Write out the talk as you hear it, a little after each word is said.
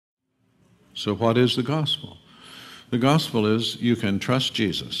So what is the gospel? The gospel is you can trust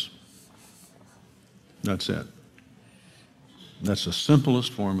Jesus. That's it. That's the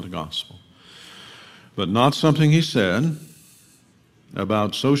simplest form of the gospel. But not something he said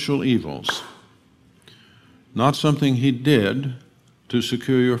about social evils. Not something he did to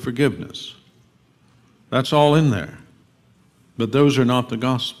secure your forgiveness. That's all in there. But those are not the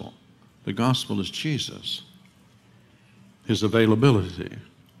gospel. The gospel is Jesus, his availability.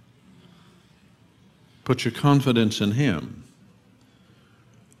 Put your confidence in him.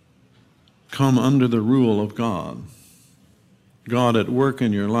 Come under the rule of God. God at work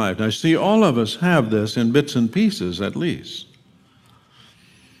in your life. Now, see, all of us have this in bits and pieces at least.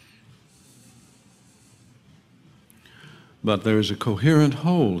 But there's a coherent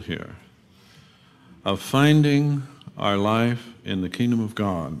whole here of finding our life in the kingdom of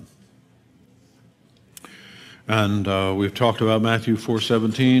God. And we've talked about Matthew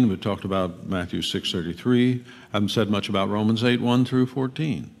 4:17. We've talked about Matthew 6:33. Haven't said much about Romans 8:1 through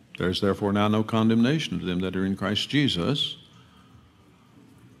 14. There is therefore now no condemnation to them that are in Christ Jesus,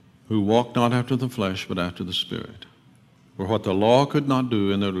 who walk not after the flesh, but after the Spirit. For what the law could not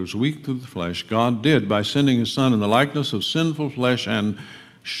do, and that it was weak through the flesh, God did by sending his Son in the likeness of sinful flesh, and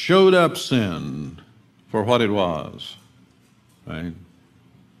showed up sin for what it was. Right?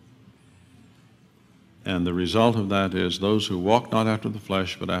 And the result of that is those who walk not after the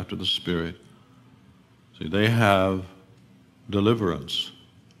flesh, but after the Spirit, see, they have deliverance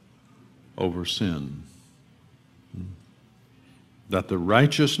over sin. That the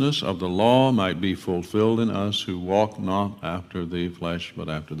righteousness of the law might be fulfilled in us who walk not after the flesh, but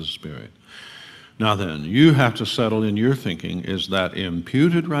after the Spirit. Now then, you have to settle in your thinking, is that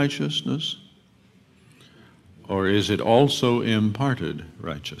imputed righteousness, or is it also imparted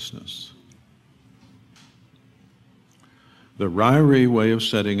righteousness? The Ryrie way of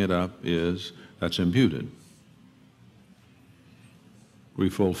setting it up is that's imputed. We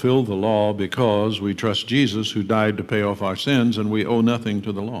fulfill the law because we trust Jesus, who died to pay off our sins, and we owe nothing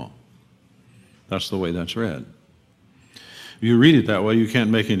to the law. That's the way that's read. If you read it that way, you can't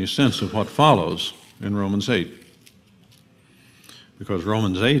make any sense of what follows in Romans 8. Because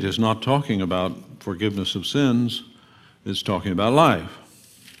Romans 8 is not talking about forgiveness of sins, it's talking about life.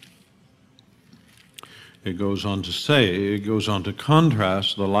 It goes on to say, it goes on to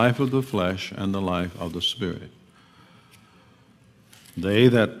contrast the life of the flesh and the life of the Spirit. They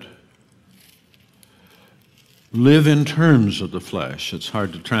that live in terms of the flesh, it's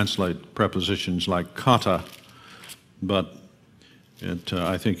hard to translate prepositions like kata, but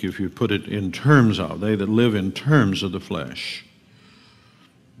I think if you put it in terms of, they that live in terms of the flesh.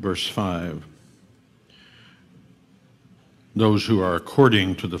 Verse 5. Those who are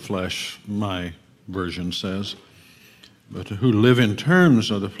according to the flesh, my version says, but who live in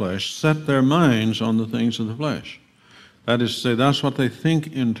terms of the flesh, set their minds on the things of the flesh. That is to say, that's what they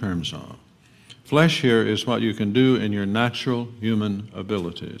think in terms of. Flesh here is what you can do in your natural human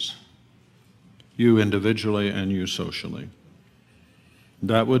abilities, you individually and you socially.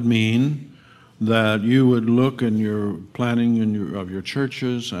 That would mean that you would look in your planning of your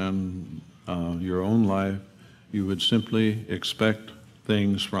churches and your own life, you would simply expect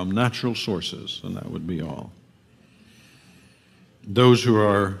things from natural sources, and that would be all. Those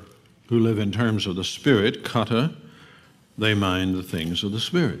who live in terms of the Spirit, kata, they mind the things of the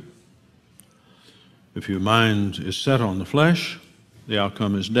Spirit. If your mind is set on the flesh, the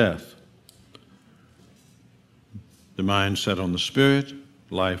outcome is death. The mind set on the Spirit,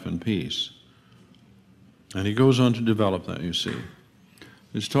 life and peace. And he goes on to develop that, you see.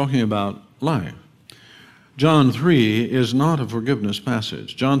 He's talking about life. John 3 is not a forgiveness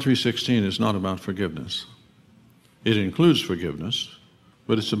passage. John 3:16 is not about forgiveness. It includes forgiveness,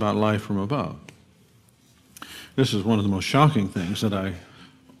 but it's about life from above. This is one of the most shocking things that I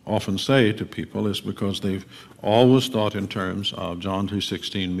often say to people, is because they've always thought in terms of John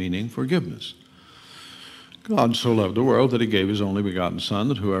 3:16 meaning forgiveness. God so loved the world that he gave his only begotten Son,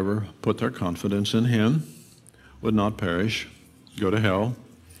 that whoever put their confidence in him would not perish, go to hell,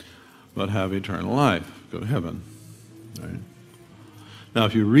 but have eternal life, go to heaven. Right? Now,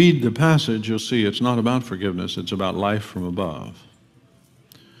 if you read the passage, you'll see it's not about forgiveness, it's about life from above.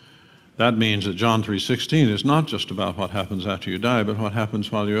 That means that John 3:16 is not just about what happens after you die, but what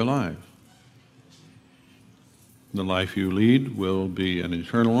happens while you're alive. The life you lead will be an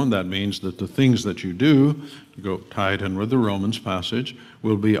eternal one. That means that the things that you do, to go tied in with the Romans passage,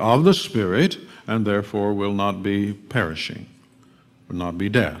 will be of the Spirit, and therefore will not be perishing, will not be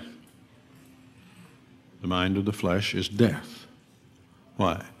death. The mind of the flesh is death.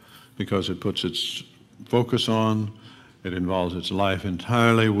 Why? Because it puts its focus on, it involves its life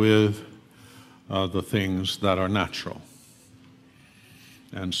entirely with the things that are natural.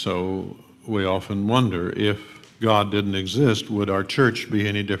 And so we often wonder, if God didn't exist, would our church be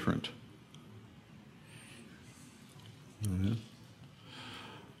any different?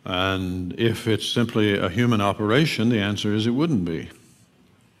 And if it's simply a human operation, the answer is it wouldn't be.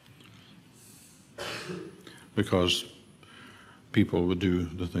 Because people would do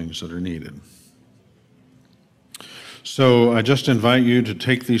the things that are needed. So I just invite you to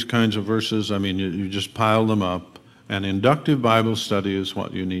take these kinds of verses. I mean, you just pile them up. And inductive Bible study is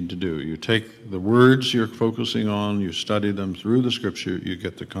what you need to do. You take the words you're focusing on, you study them through the Scripture, you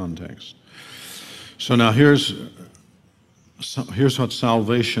get the context. So now here's what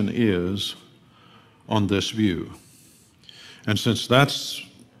salvation is on this view. And since that's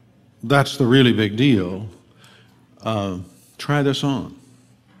the really big deal, try this on.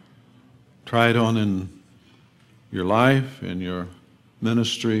 Try it on in your life, in your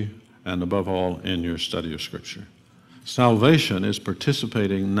ministry, and above all, in your study of Scripture. Salvation is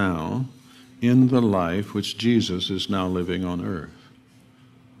participating now in the life which Jesus is now living on earth.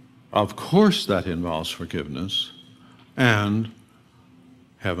 Of course, that involves forgiveness and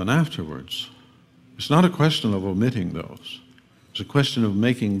heaven afterwards. It's not a question of omitting those. It's a question of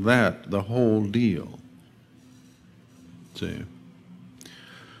making that the whole deal. See?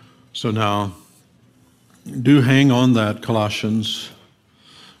 So now, do hang on that Colossians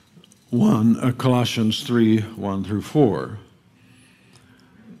 3, 1 through 4.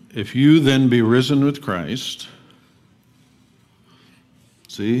 If you then be risen with Christ,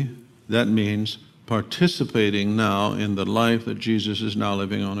 see, that means participating now in the life that Jesus is now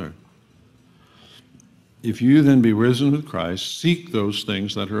living on earth. If you then be risen with Christ, seek those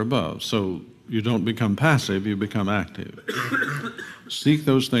things that are above. So you don't become passive, you become active. Seek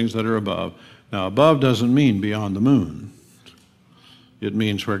those things that are above. Now, above doesn't mean beyond the moon. It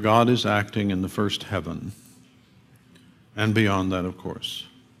means where God is acting in the first heaven. And beyond that, of course,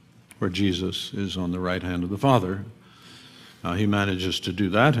 where Jesus is on the right hand of the Father. Now, he manages to do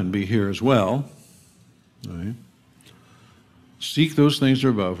that and be here as well. Right? Seek those things that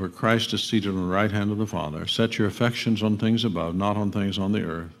are above, where Christ is seated on the right hand of the Father. Set your affections on things above, not on things on the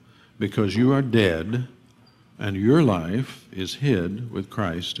earth, because you are dead, and your life is hid with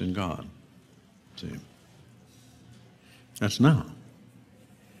Christ in God. See? That's now.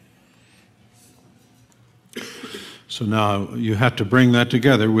 So now you have to bring that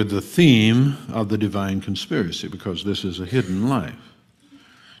together with the theme of the divine conspiracy, because this is a hidden life.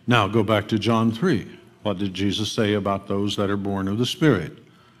 Now go back to John 3. What did Jesus say about those that are born of the Spirit?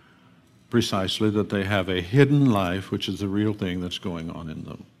 Precisely that they have a hidden life, which is the real thing that's going on in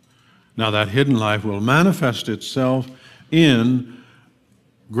them. Now that hidden life will manifest itself in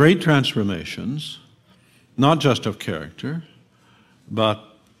great transformations, not just of character, but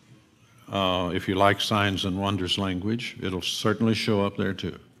if you like signs and wonders language, it'll certainly show up there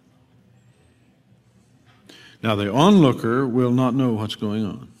too. Now the onlooker will not know what's going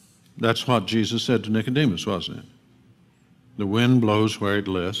on. That's what Jesus said to Nicodemus, wasn't it? The wind blows where it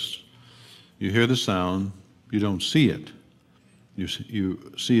lists. You hear the sound. You don't see it. You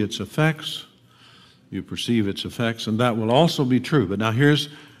see its effects. You perceive its effects, and that will also be true. But now here's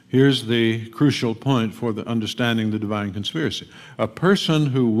the crucial point for the understanding the divine conspiracy. A person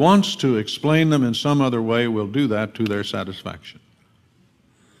who wants to explain them in some other way will do that to their satisfaction.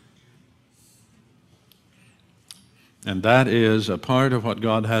 And that is a part of what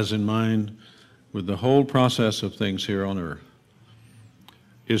God has in mind with the whole process of things here on earth,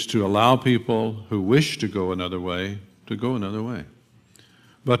 is to allow people who wish to go another way to go another way,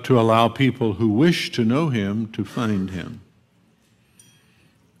 but to allow people who wish to know him to find him.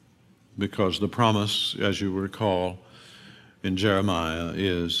 Because the promise, as you recall in Jeremiah,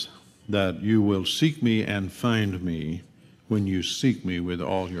 is that you will seek me and find me when you seek me with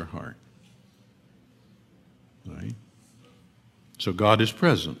all your heart. Right? So God is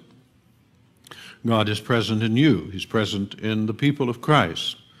present. God is present in you. He's present in the people of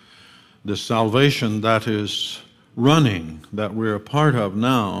Christ. The salvation that is running, that we're a part of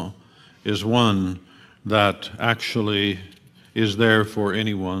now, is one that actually is there for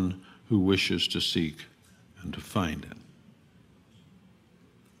anyone who wishes to seek and to find it.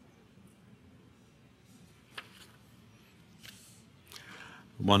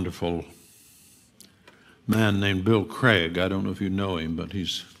 A wonderful man named Bill Craig. I don't know if you know him, but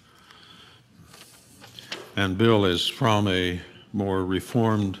and Bill is from a more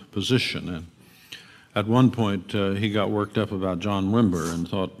reformed position. And at one point, he got worked up about John Wimber and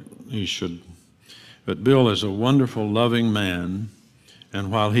thought he should. But Bill is a wonderful, loving man.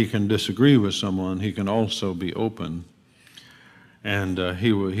 And while he can disagree with someone, he can also be open. And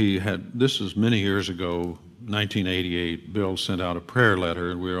he had, this was many years ago, 1988, Bill sent out a prayer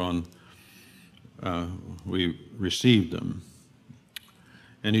letter, and we received them.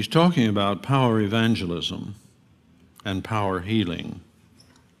 And he's talking about power evangelism and power healing.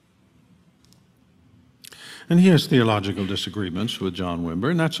 And he has theological disagreements with John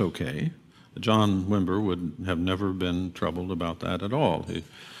Wimber, and that's okay. John Wimber would have never been troubled about that at all.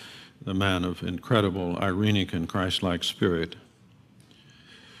 The man of incredible irenic and Christ-like spirit.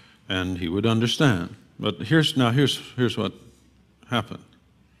 And he would understand. But here's what happened.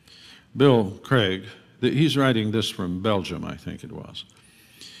 Bill Craig, he's writing this from Belgium, I think it was.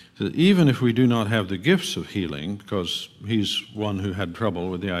 That even if we do not have the gifts of healing, because he's one who had trouble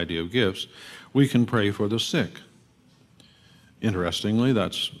with the idea of gifts, we can pray for the sick. Interestingly,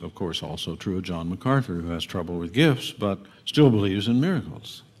 that's, of course, also true of John MacArthur, who has trouble with gifts, but still believes in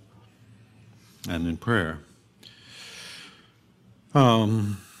miracles and in prayer.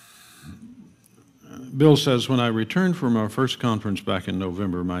 Bill says, when I returned from our first conference back in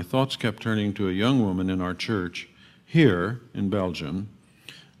November, my thoughts kept turning to a young woman in our church here in Belgium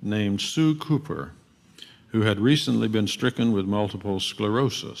named Sue Cooper, who had recently been stricken with multiple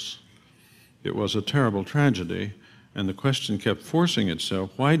sclerosis. It was a terrible tragedy, and the question kept forcing itself,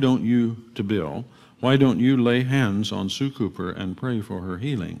 why don't you lay hands on Sue Cooper and pray for her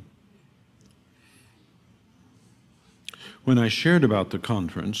healing? When I shared about the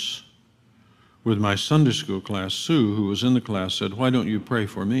conference with my Sunday school class, Sue, who was in the class, said, why don't you pray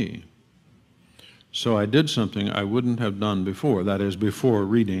for me? So I did something I wouldn't have done before, that is, before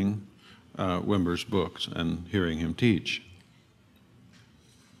reading Wimber's books and hearing him teach.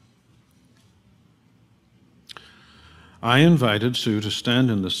 I invited Sue to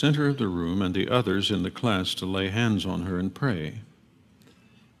stand in the center of the room and the others in the class to lay hands on her and pray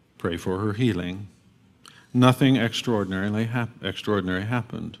for her healing. Nothing extraordinary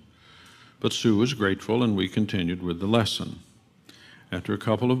happened, but Sue was grateful, and we continued with the lesson. After a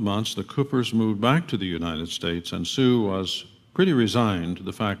couple of months, the Coopers moved back to the United States, and Sue was pretty resigned to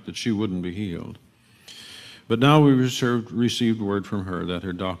the fact that she wouldn't be healed. But now we received word from her that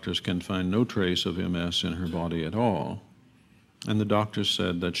her doctors can find no trace of MS in her body at all, and the doctors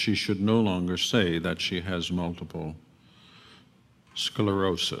said that she should no longer say that she has multiple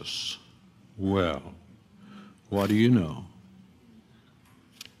sclerosis. Well, what do you know?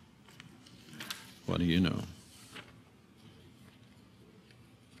 What do you know?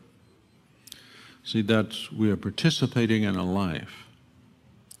 See, we are participating in a life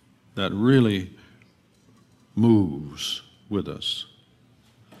that really moves with us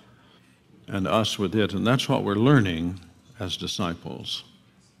and us with it, and that's what we're learning as disciples.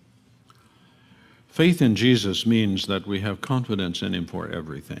 Faith in Jesus means that we have confidence in him for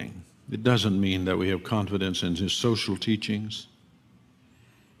everything. It doesn't mean that we have confidence in his social teachings,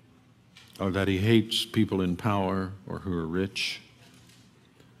 or that he hates people in power or who are rich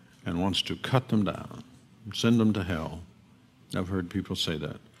and wants to cut them down and send them to hell. I've heard people say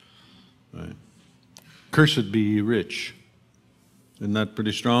that. Right? Cursed be ye rich. Isn't that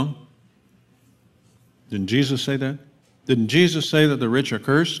pretty strong? Didn't Jesus say that? Didn't Jesus say that the rich are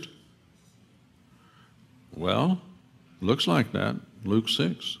cursed? Well, looks like that. Luke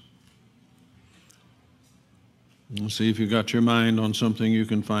 6. Let's see if you got your mind on something, you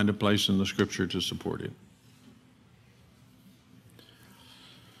can find a place in the scripture to support it.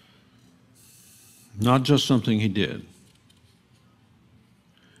 Not just something he did.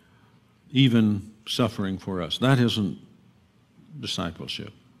 Even suffering for us. That isn't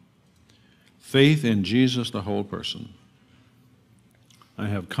discipleship. Faith in Jesus, the whole person. I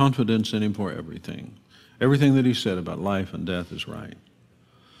have confidence in him for everything. Everything that he said about life and death is right.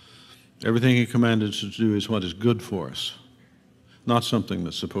 Everything he commanded us to do is what is good for us, not something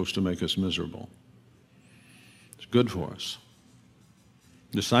that's supposed to make us miserable. It's good for us.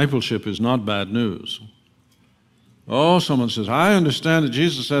 Discipleship is not bad news. Oh, someone says, I understand that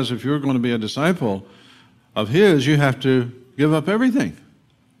Jesus says if you're going to be a disciple of his, you have to give up everything.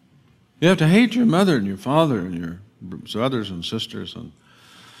 You have to hate your mother and your father and your brothers and sisters and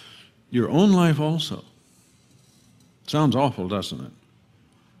your own life also. Sounds awful, doesn't it?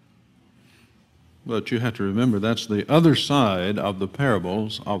 But you have to remember that's the other side of the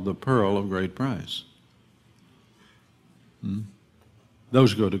parables of the pearl of great price.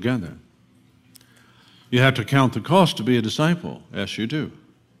 Those go together. You have to count the cost to be a disciple. Yes, you do.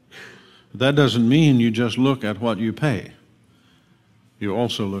 But that doesn't mean you just look at what you pay. You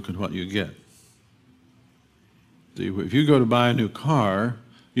also look at what you get. See, if you go to buy a new car,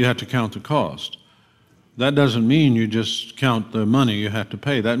 you have to count the cost. That doesn't mean you just count the money you have to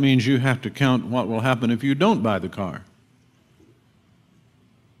pay. That means you have to count what will happen if you don't buy the car.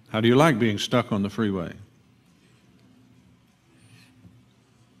 How do you like being stuck on the freeway?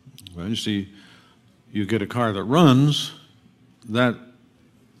 Well, you see, you get a car that runs, that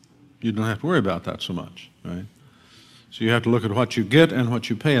you don't have to worry about that so much, right? So you have to look at what you get and what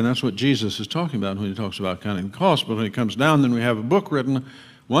you pay, and that's what Jesus is talking about when he talks about counting the cost. But when it comes down, then we have a book written,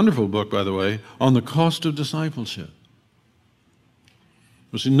 wonderful book, by the way, on the cost of discipleship.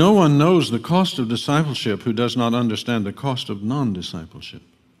 You see, no one knows the cost of discipleship who does not understand the cost of non-discipleship.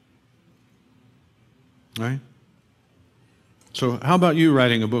 Right? So how about you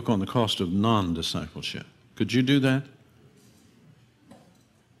writing a book on the cost of non-discipleship? Could you do that?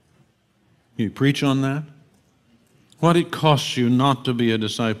 You preach on that? What it costs you not to be a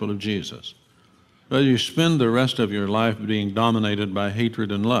disciple of Jesus. Well, you spend the rest of your life being dominated by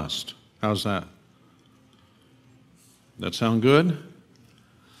hatred and lust. How's that? That sound good?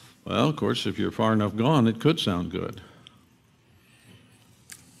 Well, of course, if you're far enough gone, it could sound good.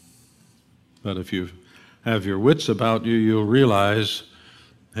 But if you have your wits about you, you'll realize,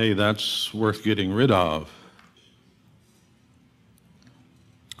 hey, that's worth getting rid of.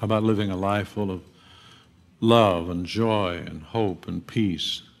 How about living a life full of love and joy and hope and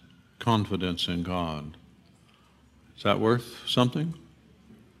peace, confidence in God? Is that worth something?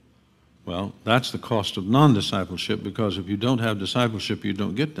 Well, that's the cost of non-discipleship, because if you don't have discipleship, you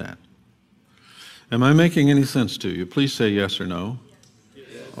don't get that. Am I making any sense to you? Please say yes or no. Yes.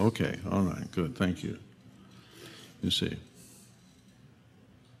 Okay, all right, good, thank you. You see.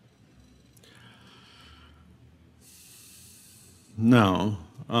 Now,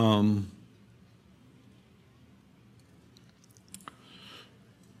 I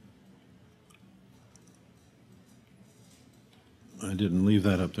didn't leave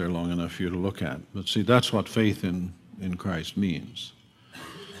that up there long enough for you to look at. But see, that's what faith in Christ means.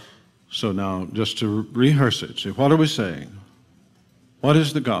 So now, just to rehearse it, see, what are we saying? What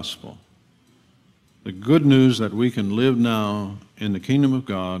is the gospel? The good news that we can live now in the kingdom of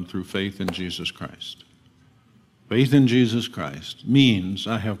God through faith in Jesus Christ. Faith in Jesus Christ means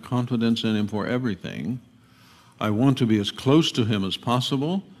I have confidence in him for everything. I want to be as close to him as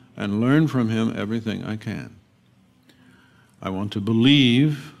possible and learn from him everything I can. I want to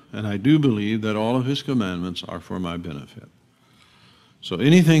believe, and I do believe, that all of his commandments are for my benefit. So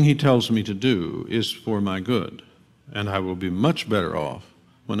anything he tells me to do is for my good, and I will be much better off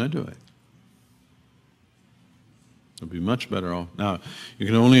when I do it. I'll be much better off. Now, you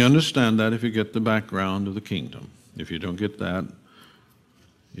can only understand that if you get the background of the kingdom. If you don't get that,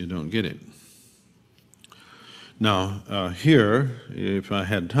 you don't get it. Now, here, if I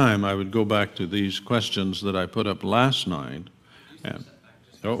had time, I would go back to these questions that I put up last night. And,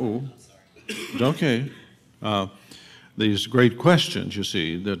 okay. These great questions, you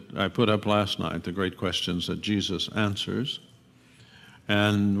see, that I put up last night, the great questions that Jesus answers.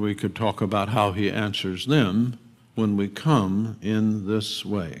 And we could talk about how he answers them when we come in this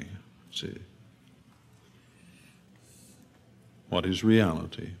way. See, what is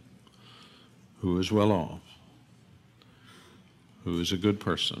reality? Who is well off? Who is a good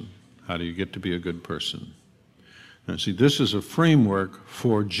person? How do you get to be a good person? Now, see, this is a framework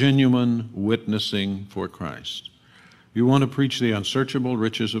for genuine witnessing for Christ. You want to preach the unsearchable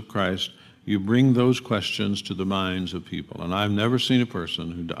riches of Christ, you bring those questions to the minds of people. And I've never seen a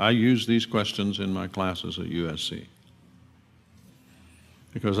person who, I use these questions in my classes at USC.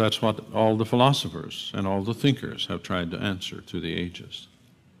 Because that's what all the philosophers and all the thinkers have tried to answer through the ages.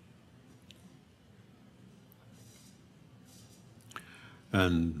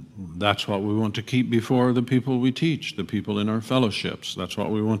 And that's what we want to keep before the people we teach, the people in our fellowships. That's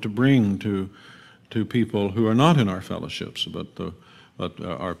what we want to bring to people who are not in our fellowships, but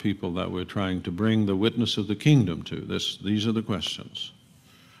are people that we're trying to bring the witness of the kingdom to. These are the questions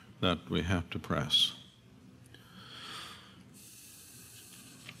that we have to press.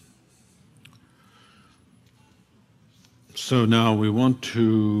 So now we want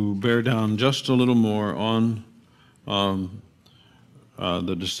to bear down just a little more on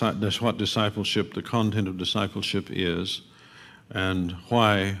what discipleship, the content of discipleship is, and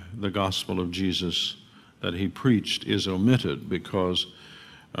why the gospel of Jesus that he preached is omitted, because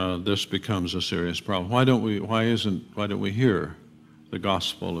this becomes a serious problem. Why don't we hear the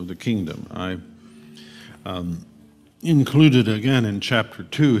gospel of the kingdom? I included again in chapter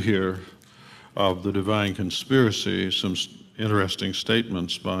 2 here of the divine conspiracy some interesting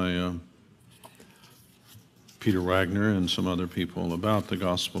statements by Peter Wagner and some other people about the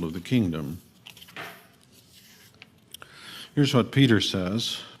gospel of the kingdom. Here's what Peter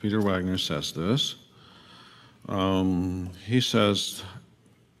says. Peter Wagner says this. He says,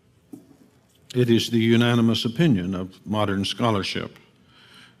 it is the unanimous opinion of modern scholarship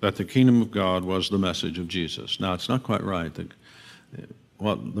that the kingdom of God was the message of Jesus. Now, it's not quite right. The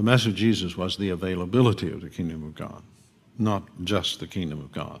message of Jesus was the availability of the kingdom of God, not just the kingdom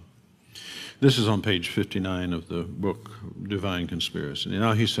of God. This is on page 59 of the book, Divine Conspiracy.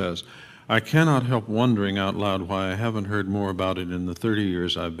 Now he says, I cannot help wondering out loud why I haven't heard more about it in the 30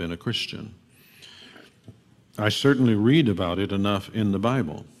 years I've been a Christian. I certainly read about it enough in the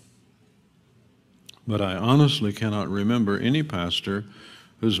Bible, but I honestly cannot remember any pastor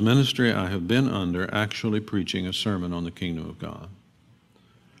whose ministry I have been under actually preaching a sermon on the kingdom of God.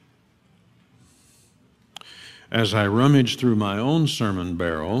 As I rummage through my own sermon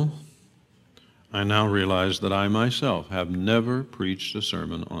barrel, I now realize that I myself have never preached a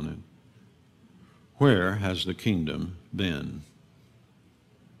sermon on it. Where has the kingdom been?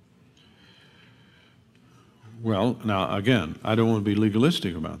 Well, now again, I don't want to be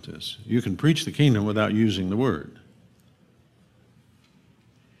legalistic about this. You can preach the kingdom without using the word.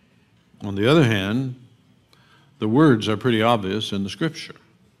 On the other hand, the words are pretty obvious in the Scripture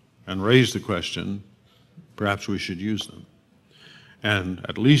and raise the question, perhaps we should use them. And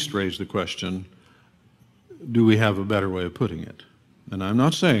at least raise the question, do we have a better way of putting it? And I'm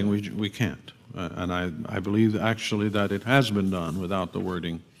not saying we can't. And I believe actually that it has been done without the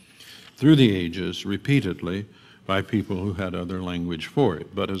wording through the ages repeatedly by people who had other language for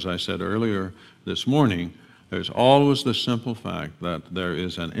it. But as I said earlier this morning, there's always the simple fact that there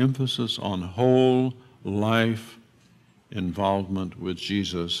is an emphasis on whole life involvement with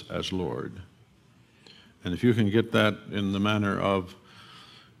Jesus as Lord. And if you can get that in the manner of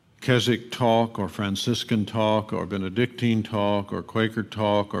Keswick talk or Franciscan talk or Benedictine talk or Quaker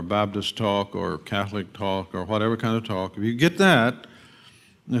talk or Baptist talk or Catholic talk or whatever kind of talk, if you get that,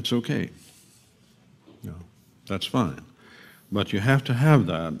 that's okay. No, that's fine. But you have to have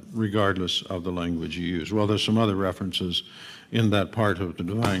that regardless of the language you use. Well, there's some other references in that part of the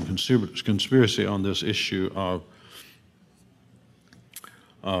Divine Conspiracy on this issue of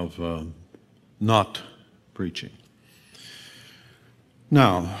not preaching.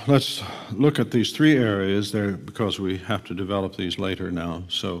 Now, let's look at these three areas there because we have to develop these later now.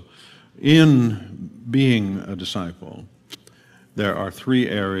 So, in being a disciple, there are three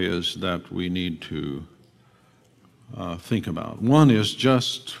areas that we need to think about. One is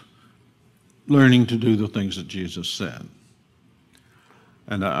just learning to do the things that Jesus said.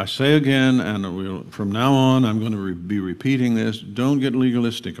 And I say again, and from now on I'm going to be repeating this, don't get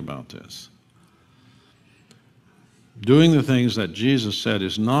legalistic about this. Doing the things that Jesus said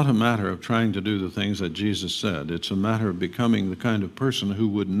is not a matter of trying to do the things that Jesus said. It's a matter of becoming the kind of person who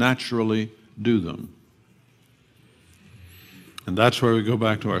would naturally do them. And that's where we go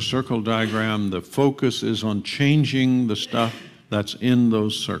back to our circle diagram. The focus is on changing the stuff that's in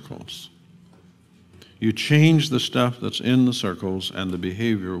those circles. You change the stuff that's in the circles and the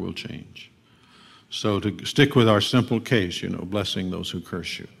behavior will change. So to stick with our simple case, blessing those who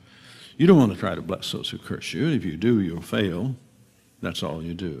curse you. You don't want to try to bless those who curse you. If you do, you'll fail. That's all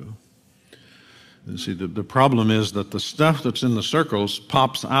you do. And see, the problem is that the stuff that's in the circles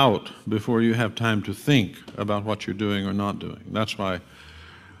pops out before you have time to think about what you're doing or not doing. That's why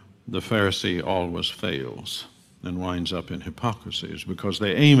the Pharisee always fails and winds up in hypocrisy, is because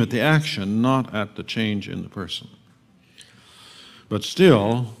they aim at the action, not at the change in the person. But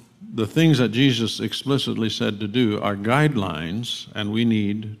still, the things that Jesus explicitly said to do are guidelines, and we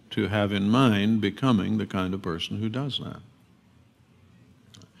need to have in mind becoming the kind of person who does that.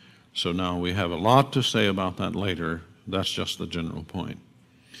 So now we have a lot to say about that later. That's just the general point.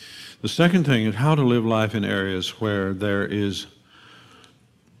 The second thing is how to live life in areas where there is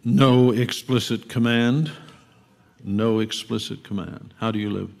no explicit command. No explicit command. How do you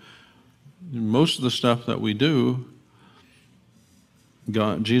live? Most of the stuff that we do,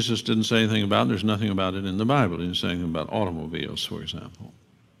 Jesus didn't say anything about. There's nothing about it in the Bible. He didn't say anything about automobiles, for example.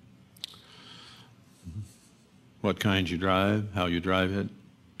 What kind you drive, how you drive it,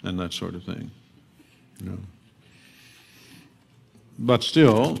 and that sort of thing. But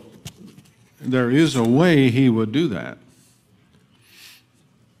still, there is a way he would do that.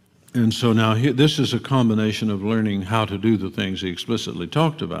 And so now this is a combination of learning how to do the things he explicitly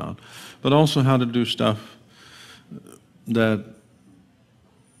talked about, but also how to do stuff that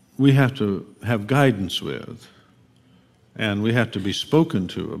we have to have guidance with, and we have to be spoken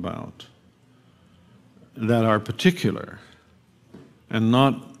to about, that are particular, and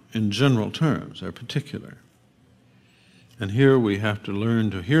not in general terms, they're particular. And here we have to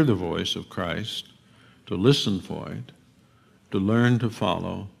learn to hear the voice of Christ, to listen for it, to learn to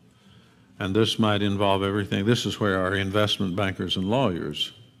follow, and this might involve everything. This is where our investment bankers and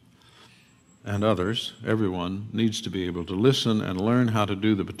lawyers and others, everyone, needs to be able to listen and learn how to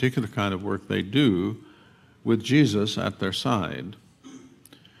do the particular kind of work they do with Jesus at their side,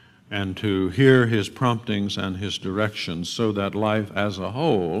 and to hear his promptings and his directions so that life as a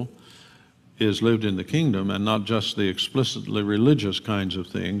whole is lived in the kingdom and not just the explicitly religious kinds of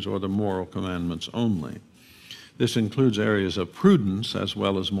things or the moral commandments only. This includes areas of prudence as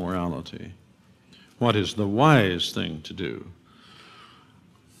well as morality. What is the wise thing to do?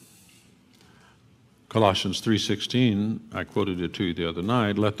 Colossians 3:16, I quoted it to you the other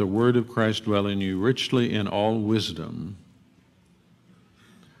night, let the word of Christ dwell in you richly in all wisdom,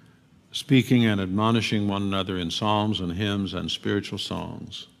 speaking and admonishing one another in psalms and hymns and spiritual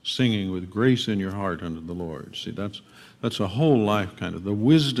songs, singing with grace in your heart unto the Lord. See, that's a whole life kind of. The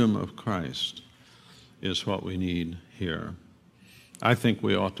wisdom of Christ is what we need here. I think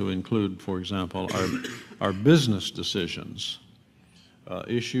we ought to include, for example, our business decisions,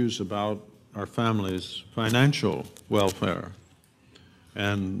 issues about our family's financial welfare,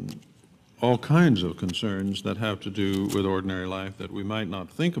 and all kinds of concerns that have to do with ordinary life that we might not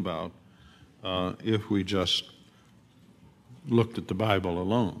think about if we just looked at the Bible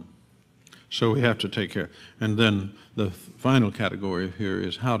alone. So we have to take care. And then the final category here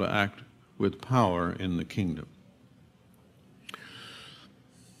is how to act with power in the kingdom.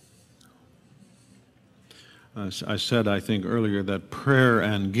 I said, I think earlier, that prayer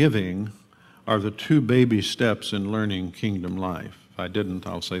and giving are the two baby steps in learning kingdom life. If I didn't,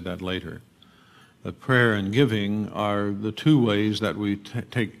 I'll say that later. That prayer and giving are the two ways that we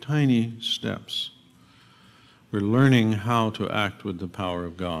take tiny steps. We're learning how to act with the power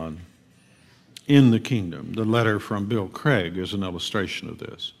of God in the kingdom. The letter from Bill Craig is an illustration of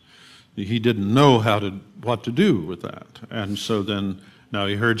this. He didn't know what to do with that. And so then, now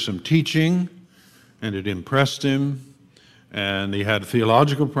he heard some teaching, and it impressed him, and he had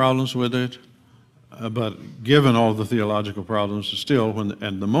theological problems with it. But given all the theological problems, still,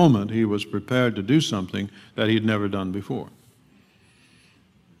 at the moment, he was prepared to do something that he'd never done before.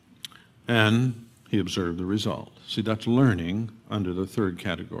 And he observed the result. See, that's learning under the third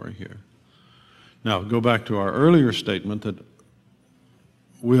category here. Now, go back to our earlier statement that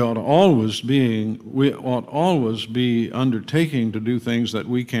we ought always be undertaking to do things that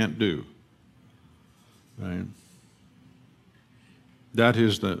we can't do. Right?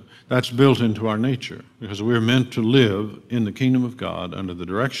 That's built into our nature, because we're meant to live in the kingdom of God under the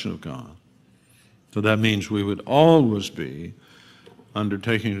direction of God. So that means we would always be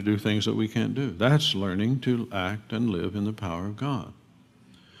undertaking to do things that we can't do. That's learning to act and live in the power of God.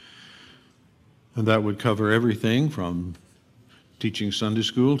 And that would cover everything from teaching Sunday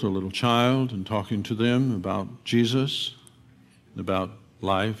school to a little child and talking to them about Jesus, about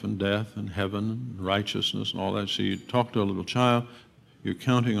life and death and heaven and righteousness and all that. So you talk to a little child, you're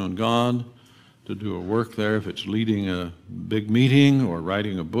counting on God to do a work there, if it's leading a big meeting or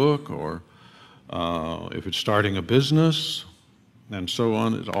writing a book, or if it's starting a business, and so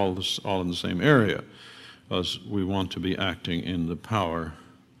on. It's all in the same area, because we want to be acting in the power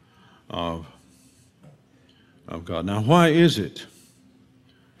of God. Now, why is it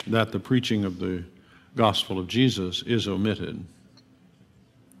that the preaching of the gospel of Jesus is omitted?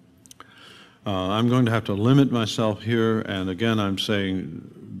 I'm going to have to limit myself here, and again I'm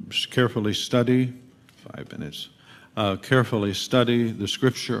saying carefully study, 5 minutes, carefully study the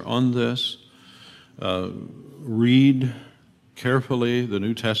scripture on this, read carefully the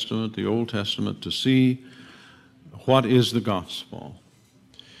New Testament, the Old Testament, to see what is the gospel.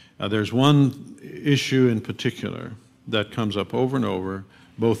 There's one issue in particular that comes up over and over,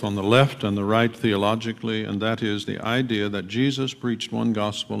 both on the left and the right theologically, and that is the idea that Jesus preached one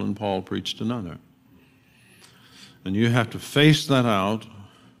gospel and Paul preached another. And you have to face that out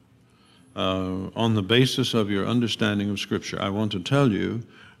on the basis of your understanding of Scripture. I want to tell you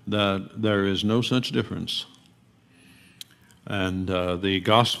that there is no such difference. And the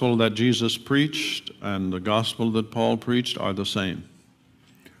gospel that Jesus preached and the gospel that Paul preached are the same.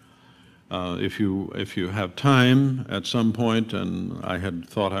 If you have time at some point, and I had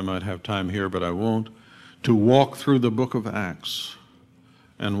thought I might have time here, but I won't, to walk through the book of Acts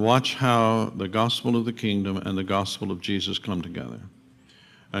and watch how the gospel of the kingdom and the gospel of Jesus come together.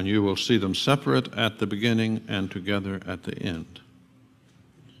 And you will see them separate at the beginning and together at the end.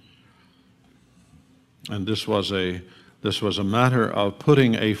 And this was a matter of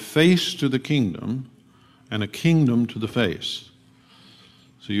putting a face to the kingdom and a kingdom to the face.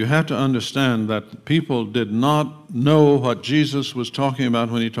 So you have to understand that people did not know what Jesus was talking about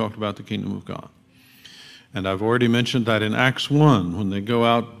when he talked about the kingdom of God. And I've already mentioned that in Acts 1, when they go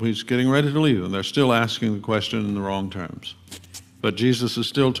out, he's getting ready to leave, and they're still asking the question in the wrong terms. But Jesus is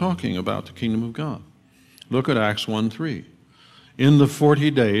still talking about the kingdom of God. Look at Acts 1:3. In the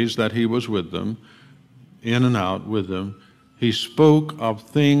 40 days that he was with them, in and out with them, he spoke of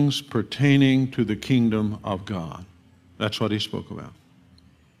things pertaining to the kingdom of God. That's what he spoke about.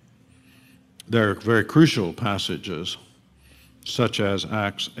 There are very crucial passages, such as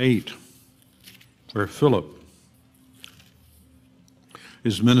Acts 8, where Philip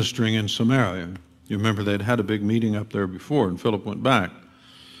is ministering in Samaria. You remember they'd had a big meeting up there before, and Philip went back.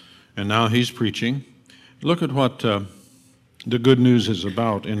 And now he's preaching. Look at what the good news is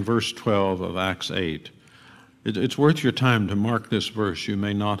about in verse 12 of Acts 8. It's worth your time to mark this verse. You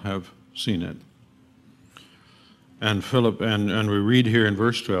may not have seen it. And Philip, and we read here in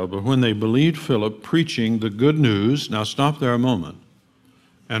verse 12, but when they believed Philip preaching the good news, now stop there a moment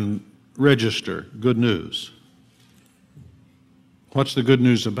and register good news. What's the good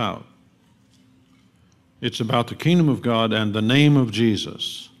news about? It's about the kingdom of God and the name of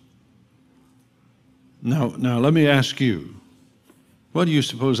Jesus. Now let me ask you, what do you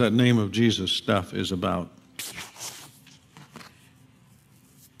suppose that name of Jesus stuff is about?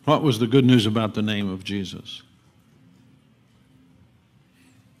 What was the good news about the name of Jesus?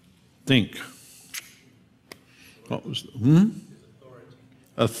 Think. What was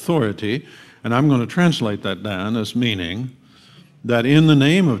authority. And I'm going to translate that down as meaning that in the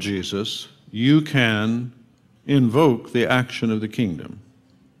name of Jesus, you can invoke the action of the kingdom.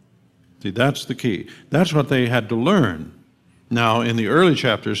 See, that's the key. That's what they had to learn now in the early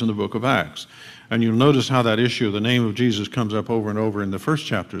chapters in the book of Acts. And you'll notice how that issue of the name of Jesus comes up over and over in the first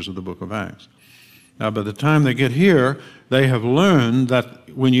chapters of the book of Acts. Now, by the time they get here, they have learned that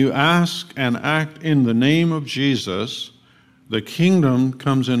when you ask and act in the name of Jesus, the kingdom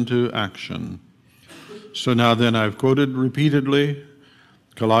comes into action. So now then, I've quoted repeatedly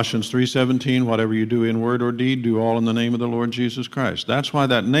Colossians 3:17, whatever you do in word or deed, do all in the name of the Lord Jesus Christ. That's why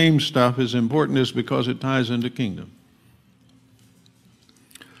that name stuff is important, is because it ties into kingdom.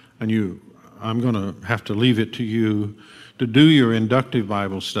 And I'm going to have to leave it to you to do your inductive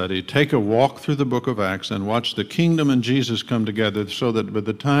Bible study. Take a walk through the book of Acts and watch the kingdom and Jesus come together, so that by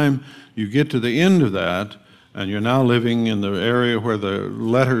the time you get to the end of that, and you're now living in the area where the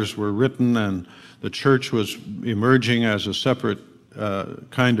letters were written and the church was emerging as a separate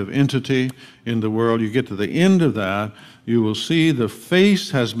kind of entity in the world, you get to the end of that, you will see the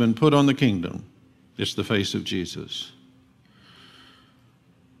face has been put on the kingdom. It's the face of Jesus.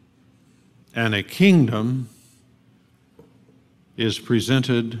 And a kingdom is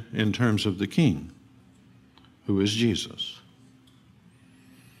presented in terms of the king, who is Jesus.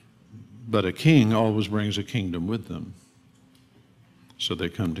 But a king always brings a kingdom with them. So they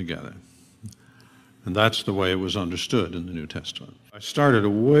come together. And that's the way it was understood in the New Testament. I started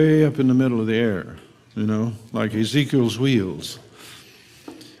way up in the middle of the air, like Ezekiel's wheels.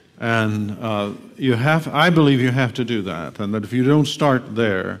 And I believe you have to do that. And that if you don't start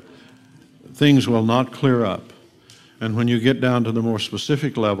there, things will not clear up. And when you get down to the more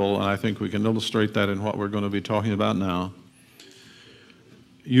specific level, and I think we can illustrate that in what we're going to be talking about now,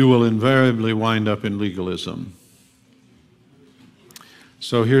 you will invariably wind up in legalism.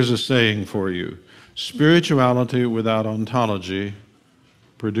 So here's a saying for you. Spirituality without ontology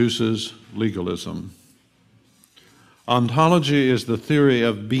produces legalism. Ontology is the theory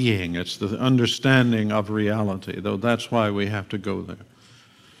of being. It's the understanding of reality, though that's why we have to go there.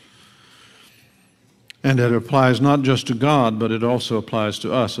 And it applies not just to God, but it also applies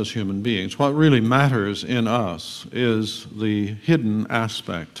to us as human beings. What really matters in us is the hidden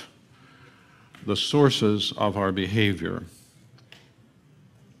aspect, the sources of our behavior.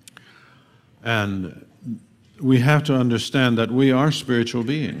 And we have to understand that we are spiritual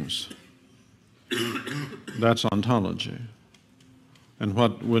beings. That's ontology. And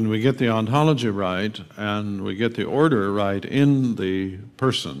when we get the ontology right and we get the order right in the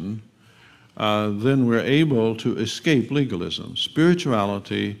person, then we're able to escape legalism.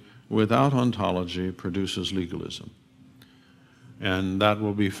 Spirituality without ontology produces legalism. And that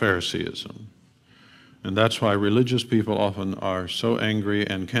will be Phariseeism. And that's why religious people often are so angry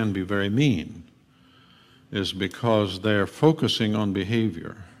and can be very mean, is because they're focusing on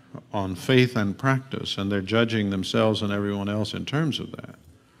behavior, on faith and practice, and they're judging themselves and everyone else in terms of that.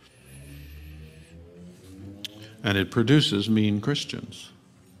 And it produces mean Christians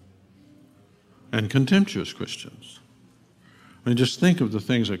and contemptuous Christians. I mean, just think of the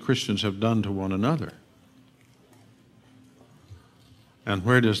things that Christians have done to one another. And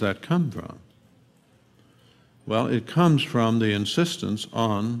where does that come from? Well, it comes from the insistence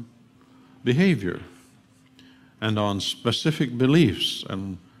on behavior and on specific beliefs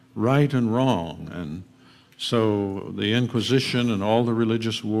and right and wrong and So the Inquisition and all the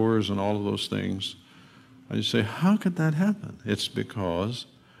religious wars and all of those things, I say, how could that happen? It's because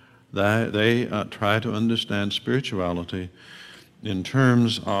they try to understand spirituality in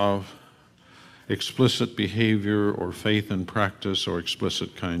terms of explicit behavior or faith and practice or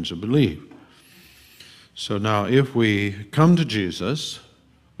explicit kinds of belief. So now if we come to Jesus,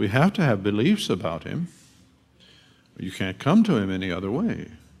 we have to have beliefs about him. You can't come to him any other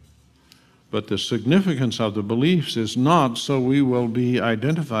way. But the significance of the beliefs is not so we will be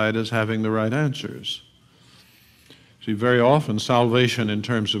identified as having the right answers. See, very often salvation in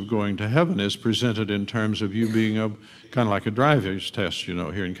terms of going to heaven is presented in terms of you being kind of like a driver's test, you know,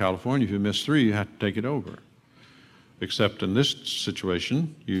 here in California. If you miss 3, you have to take it over. Except in this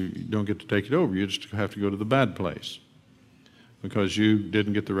situation, you don't get to take it over. You just have to go to the bad place because you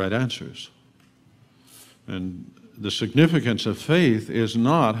didn't get the right answers. And the significance of faith is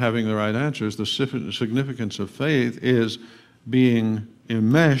not having the right answers. The significance of faith is being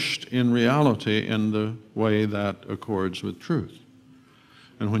enmeshed in reality in the way that accords with truth.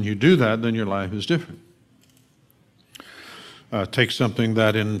 And when you do that, then your life is different. Take something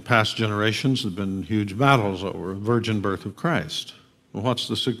that in past generations have been huge battles over, virgin birth of Christ. Well, what's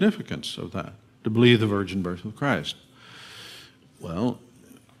the significance of that? To believe the virgin birth of Christ. Well,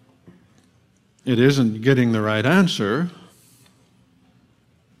 it isn't getting the right answer.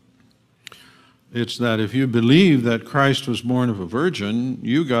 It's that if you believe that Christ was born of a virgin,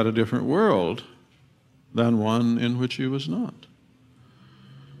 you got a different world than one in which he was not.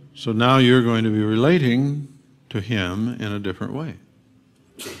 So now you're going to be relating to him in a different way.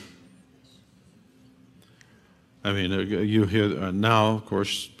 I mean, you hear now, of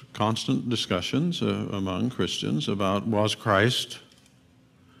course, constant discussions among Christians about, was Christ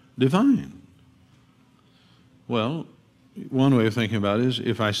divine? Well, one way of thinking about it is,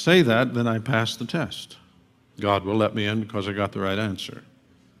 if I say that, then I pass the test. God will let me in because I got the right answer.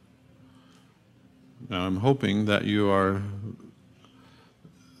 Now, I'm hoping that you are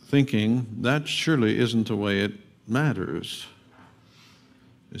thinking that surely isn't the way it matters.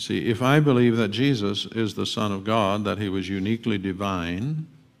 You see, if I believe that Jesus is the Son of God, that he was uniquely divine,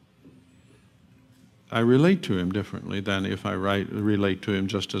 I relate to him differently than if I relate to him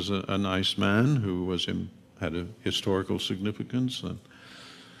just as a nice man who had a historical significance, and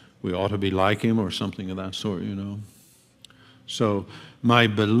we ought to be like him or something of that sort, you know. So my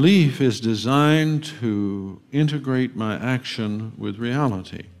belief is designed to integrate my action with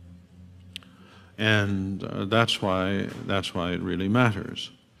reality. And that's why it really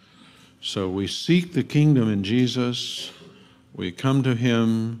matters. So we seek the kingdom in Jesus, we come to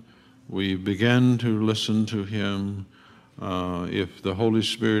him, we begin to listen to him. If the Holy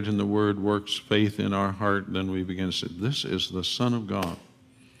Spirit and the Word works faith in our heart, then we begin to say, this is the Son of God.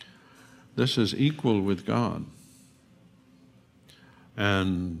 This is equal with God.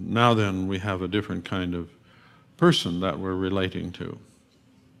 And now then we have a different kind of person that we're relating to.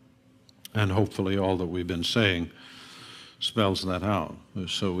 And hopefully all that we've been saying spells that out.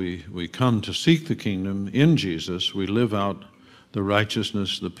 So we come to seek the kingdom in Jesus. We live out the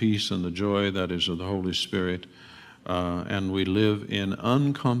righteousness, the peace, and the joy that is of the Holy Spirit. And we live in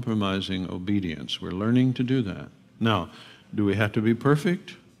uncompromising obedience. We're learning to do that. Now, do we have to be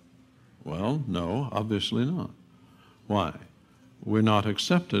perfect? Well, no, obviously not. Why? We're not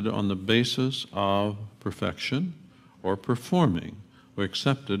accepted on the basis of perfection or performing. We're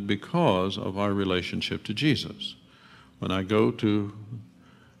accepted because of our relationship to Jesus. When I go to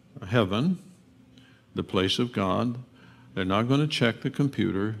heaven, the place of God, they're not going to check the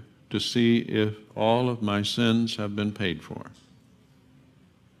computer to see if all of my sins have been paid for.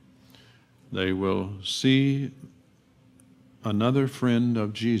 They will see another friend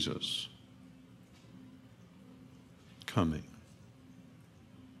of Jesus coming.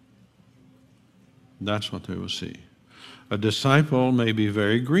 That's what they will see. A disciple may be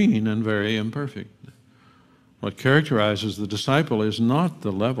very green and very imperfect. What characterizes the disciple is not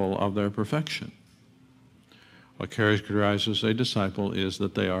the level of their perfection. What characterizes a disciple is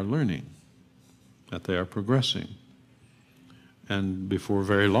that they are learning, that they are progressing. And before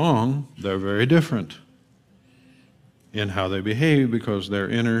very long, they're very different in how they behave because their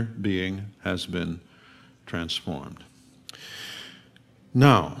inner being has been transformed.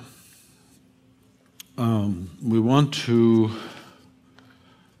 Now, we want to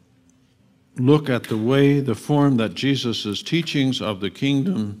look at the form that Jesus' teachings of the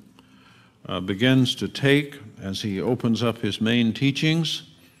kingdom begins to take as he opens up his main teachings.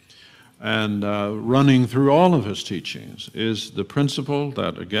 And running through all of his teachings is the principle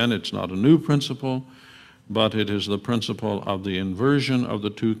that, again, it's not a new principle, but it is the principle of the inversion of the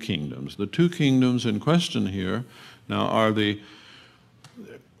two kingdoms. The two kingdoms in question here now are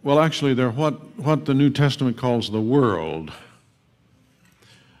actually they're what the New Testament calls the world.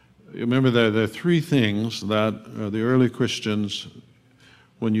 Remember, there are three things that the early Christians,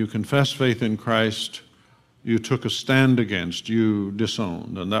 when you confess faith in Christ, you took a stand against, you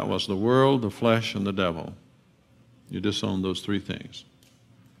disowned, and that was the world, the flesh, and the devil. You disowned those three things: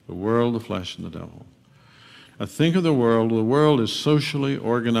 the world, the flesh, and the devil. Now think of the world. The world is socially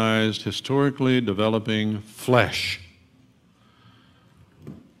organized, historically developing flesh.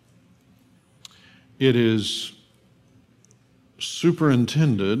 It is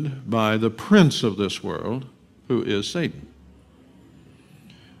superintended by the prince of this world, who is Satan.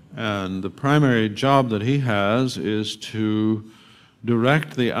 And the primary job that he has is to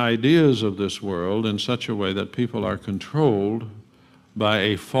direct the ideas of this world in such a way that people are controlled by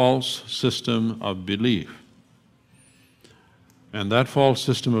a false system of belief. And that false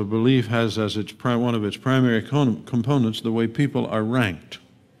system of belief has as one of its primary components the way people are ranked.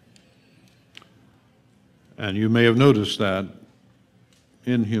 And you may have noticed that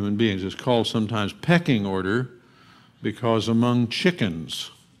in human beings. It's called sometimes pecking order, because among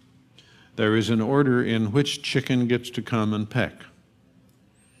chickens, there is an order in which chicken gets to come and peck.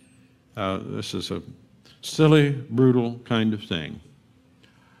 This is a silly, brutal kind of thing,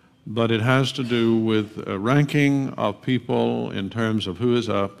 but it has to do with a ranking of people in terms of who is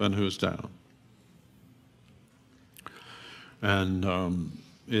up and who is down. And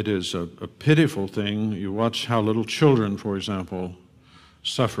it is a pitiful thing. You watch how little children, for example,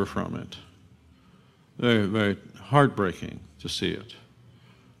 suffer from it. Very, very heartbreaking to see it.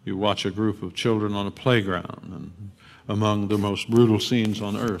 You watch a group of children on a playground, and among the most brutal scenes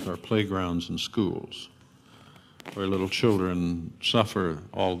on earth are playgrounds and schools, where little children suffer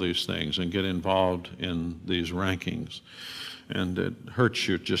all these things and get involved in these rankings. And it hurts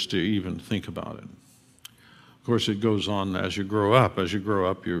you just to even think about it. Of course, it goes on as you grow up. As you grow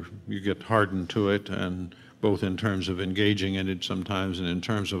up, you get hardened to it, and both in terms of engaging in it sometimes and in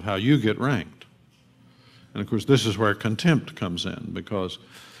terms of how you get ranked. And of course, this is where contempt comes in, because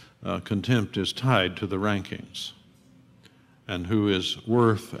contempt is tied to the rankings and who is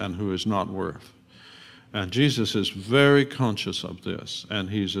worth and who is not worth. And Jesus is very conscious of this, and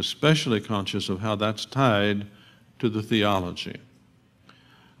he's especially conscious of how that's tied to the theology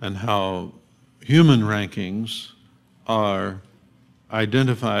and how human rankings are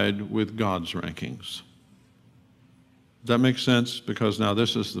identified with God's rankings. Does that make sense? Because now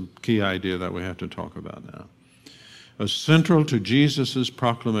this is the key idea that we have to talk about now. Central to Jesus'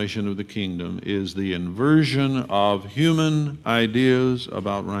 proclamation of the kingdom is the inversion of human ideas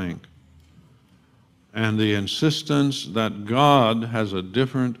about rank and the insistence that God has a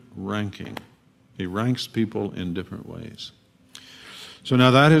different ranking. He ranks people in different ways. So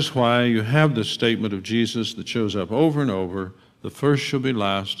now that is why you have this statement of Jesus that shows up over and over: the first shall be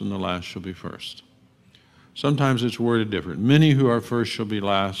last and the last shall be first. Sometimes it's worded different. Many who are first shall be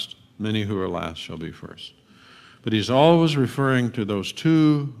last, many who are last shall be first. But he's always referring to those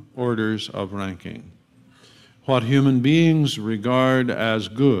two orders of ranking. What human beings regard as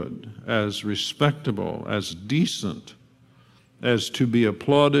good, as respectable, as decent, as to be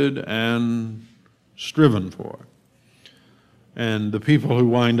applauded and striven for. And the people who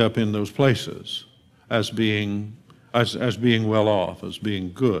wind up in those places as being well off, as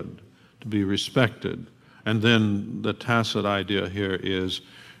being good, to be respected. And then the tacit idea here is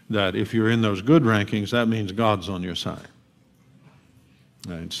that if you're in those good rankings, that means God's on your side.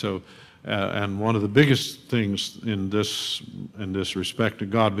 Right? So, and one of the biggest things in this respect to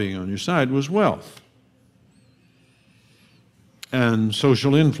God being on your side was wealth and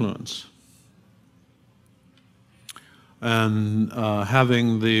social influence and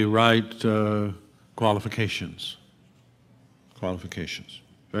having the right qualifications. Qualifications,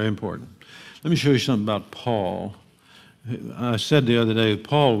 very important. Let me show you something about Paul. I said the other day,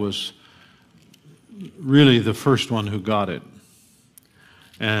 Paul was really the first one who got it.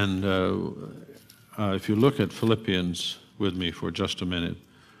 And if you look at Philippians with me for just a minute,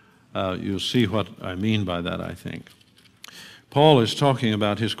 you'll see what I mean by that, I think. Paul is talking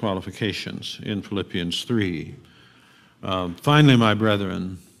about his qualifications in Philippians 3. Finally, my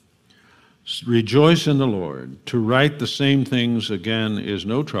brethren, rejoice in the Lord. To write the same things again is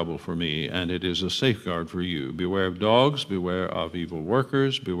no trouble for me, and it is a safeguard for you. Beware of dogs, beware of evil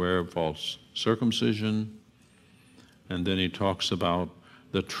workers, beware of false circumcision. And then he talks about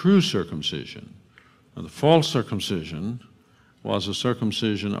the true circumcision. Now, the false circumcision was a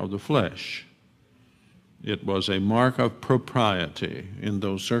circumcision of the flesh. It was a mark of propriety. In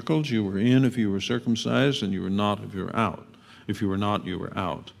those circles, you were in if you were circumcised, and you were not if you were out. If you were not, you were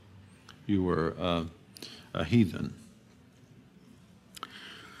out. You were a heathen.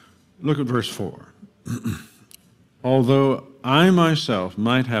 Look at verse 4. Although I myself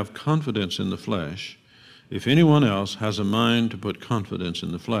might have confidence in the flesh, if anyone else has a mind to put confidence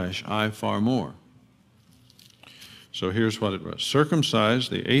in the flesh, I far more. So here's what it was.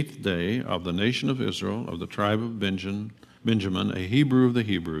 Circumcised the 8th day of the nation of Israel, of the tribe of Benjamin, a Hebrew of the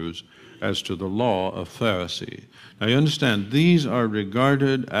Hebrews, as to the law of Pharisee. Now you understand, these are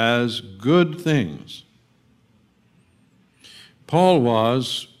regarded as good things. Paul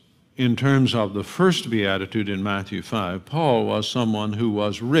was, in terms of the first beatitude in Matthew 5, Paul was someone who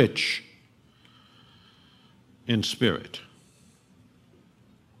was rich in spirit.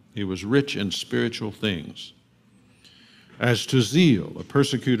 He was rich in spiritual things. As to zeal, a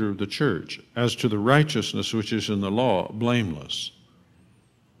persecutor of the church. As to the righteousness which is in the law, blameless.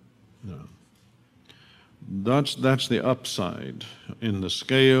 No. That's the upside in the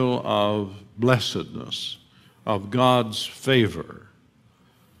scale of blessedness, of God's favor.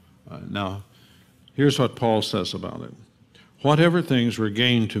 Now, here's what Paul says about it. Whatever things were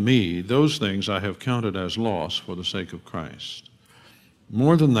gained to me, those things I have counted as loss for the sake of Christ.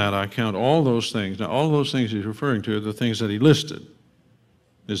 More than that, I count all those things. Now, all those things he's referring to are the things that he listed.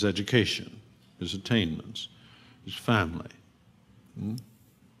 His education, his attainments, his family.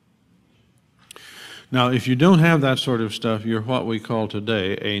 Now, if you don't have that sort of stuff, you're what we call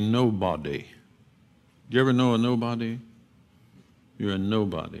today a nobody. Do you ever know a nobody? You're a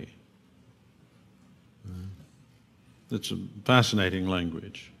nobody. It's a fascinating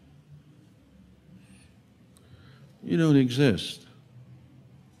language. You don't exist.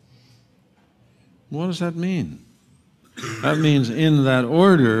 What does that mean? That means in that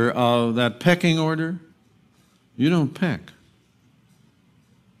order of that pecking order, you don't peck.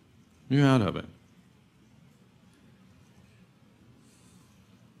 You're out of it.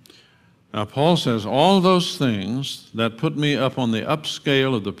 Now, Paul says, all those things that put me up on the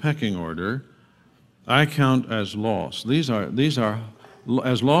upscale of the pecking order, I count as loss. These are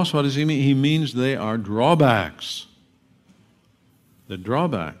as loss, what does he mean? He means they are drawbacks. They're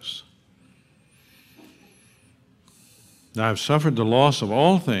drawbacks. Now, I've suffered the loss of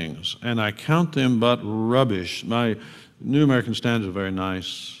all things, and I count them but rubbish. My New American Standard is a very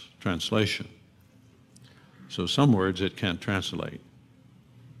nice translation. So some words it can't translate.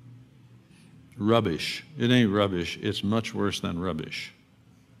 Rubbish. It ain't rubbish. It's much worse than rubbish.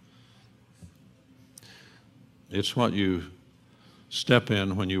 It's what you step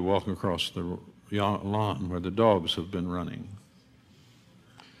in when you walk across the lawn where the dogs have been running.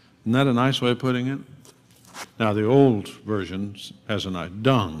 Isn't that a nice way of putting it? Now, the old version has a nice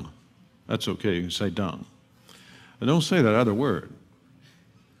dung. That's okay. You can say dung. But don't say that other word.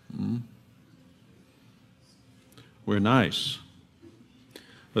 We're nice.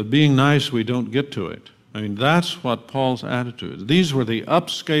 But being nice, we don't get to it. I mean, that's what Paul's attitude is. These were the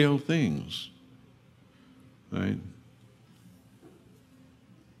upscale things. Right?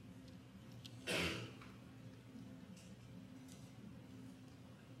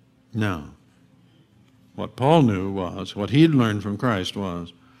 Now, what Paul knew was, what he'd learned from Christ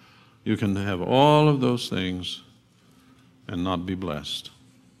was, you can have all of those things and not be blessed.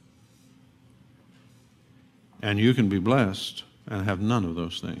 And you can be blessed and have none of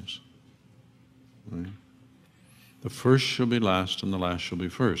those things. Right? The first shall be last and the last shall be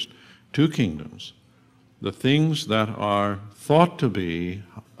first. Two kingdoms. The things that are thought to be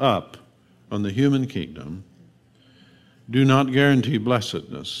up on the human kingdom do not guarantee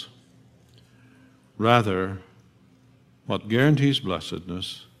blessedness. Rather, what guarantees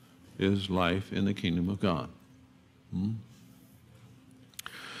blessedness is life in the kingdom of God.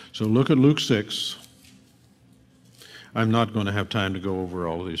 So look at Luke 6. I'm not going to have time to go over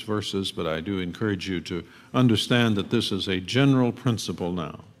all of these verses, but I do encourage you to understand that this is a general principle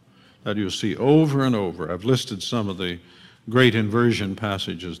now that you'll see over and over. I've listed some of the great inversion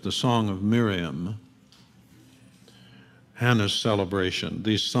passages, the Song of Miriam, Hannah's celebration.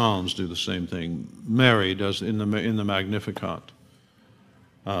 These Psalms do the same thing. Mary does in the Magnificat.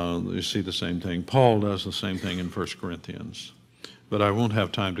 You see the same thing. Paul does the same thing in 1 Corinthians. But I won't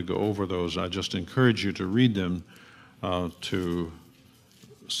have time to go over those. I just encourage you to read them to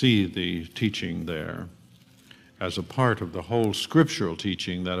see the teaching there as a part of the whole scriptural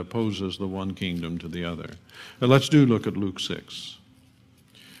teaching that opposes the one kingdom to the other. But let's look at Luke 6.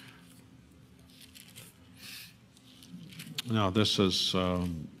 Now, this is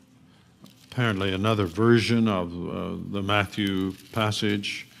apparently another version of the Matthew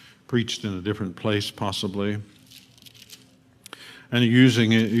passage, preached in a different place possibly. And he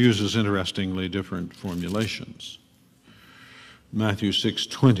uses, interestingly, different formulations. Matthew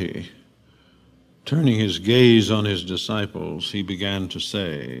 6:20, turning his gaze on his disciples, he began to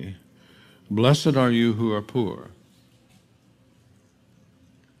say, "Blessed are you who are poor,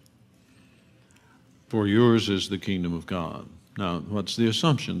 for yours is the kingdom of God." Now, what's the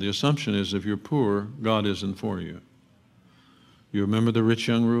assumption? The assumption is if you're poor, God isn't for you. You remember the rich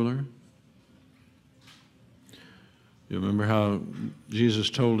young ruler? You remember how Jesus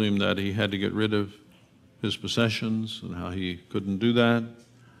told him that he had to get rid of his possessions and how he couldn't do that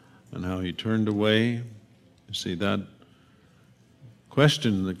and how he turned away? You see, that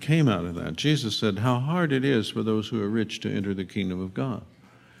question that came out of that, Jesus said how hard it is for those who are rich to enter the kingdom of God.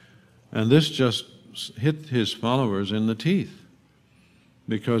 And this just hit his followers in the teeth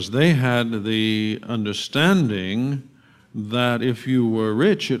because they had the understanding that if you were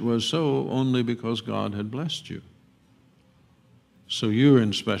rich, it was so only because God had blessed you. So you're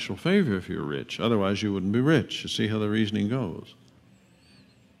in special favor if you're rich. Otherwise, you wouldn't be rich. You see how the reasoning goes.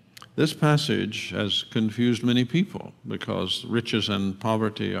 This passage has confused many people because riches and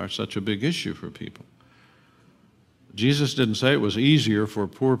poverty are such a big issue for people. Jesus didn't say it was easier for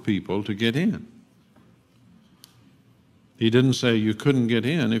poor people to get in. He didn't say you couldn't get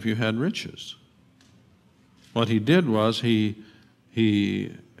in if you had riches. What he did was he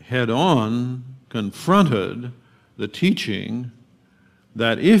head-on confronted the teaching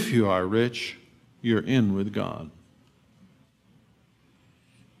that if you are rich, you're in with God.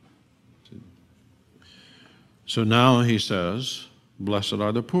 So now he says, "Blessed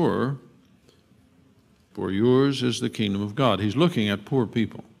are the poor, for yours is the kingdom of God." He's looking at poor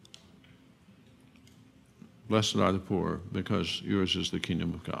people. Blessed are the poor, because yours is the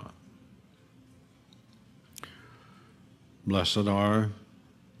kingdom of God. Blessed are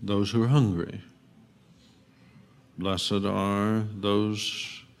those who are hungry. Blessed are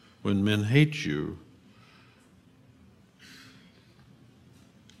those when men hate you.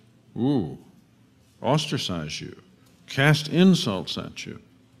 Ostracize you, cast insults at you,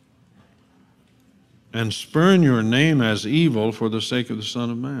 and spurn your name as evil for the sake of the Son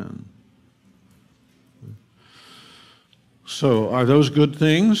of Man. So, are those good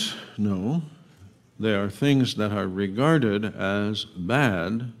things? No. They are things that are regarded as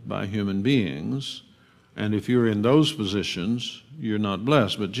bad by human beings, and if you're in those positions, you're not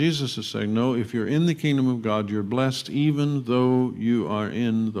blessed. But Jesus is saying, no, if you're in the kingdom of God, you're blessed even though you are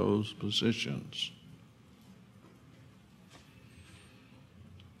in those positions.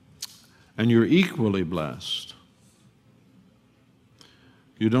 And you're equally blessed.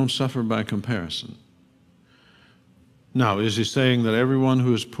 You don't suffer by comparison. Now, is he saying that everyone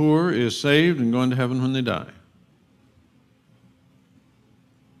who is poor is saved and going to heaven when they die?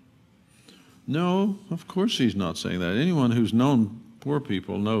 No, of course he's not saying that. Anyone who's known poor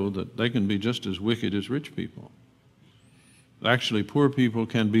people know that they can be just as wicked as rich people. Actually, poor people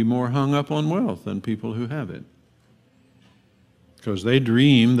can be more hung up on wealth than people who have it, because they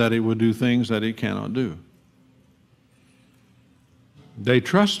dream that it will do things that it cannot do. They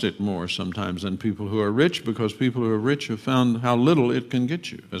trust it more sometimes than people who are rich, because people who are rich have found how little it can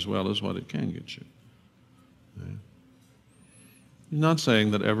get you as well as what it can get you. He's not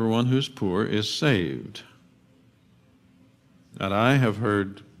saying that everyone who's poor is saved. And I have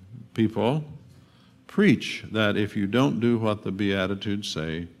heard people preach that if you don't do what the Beatitudes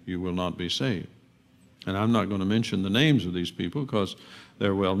say, you will not be saved. And I'm not going to mention the names of these people because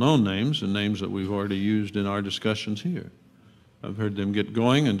they're well-known names and names that we've already used in our discussions here. I've heard them get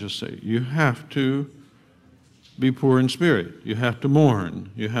going and just say, you have to be poor in spirit. You have to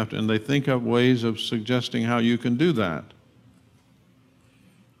mourn. You have to, and they think up ways of suggesting how you can do that.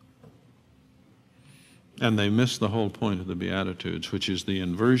 And they miss the whole point of the Beatitudes, which is the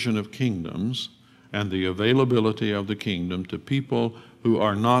inversion of kingdoms and the availability of the kingdom to people who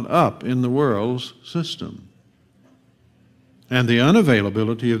are not up in the world's system, and the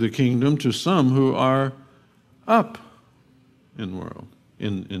unavailability of the kingdom to some who are up in world,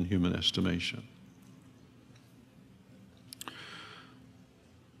 in human estimation.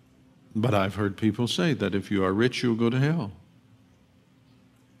 But I've heard people say that if you are rich, you'll go to hell.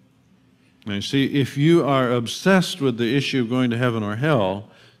 Now, you see, if you are obsessed with the issue of going to heaven or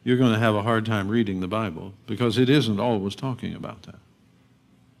hell, you're going to have a hard time reading the Bible, because it isn't always talking about that.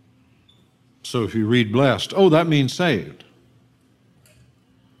 So if you read blessed, oh, that means saved.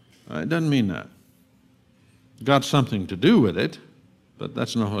 It doesn't mean that. It's got something to do with it, but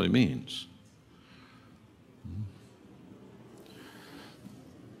that's not what it means.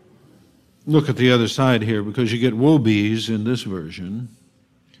 Look at the other side here, because you get woe-bees in this version.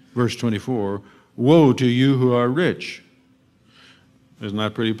 Verse 24, woe to you who are rich. Isn't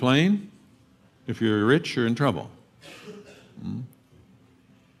that pretty plain? If you're rich, you're in trouble.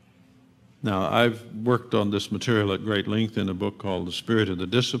 Now, I've worked on this material at great length in a book called The Spirit of the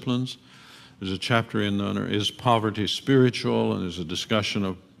Disciplines. There's a chapter in there, Is Poverty Spiritual? And there's a discussion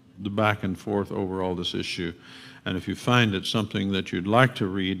of the back and forth over all this issue. And if you find it something that you'd like to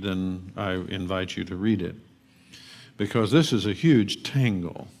read, then I invite you to read it. Because this is a huge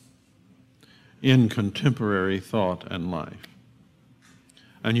tangle in contemporary thought and life.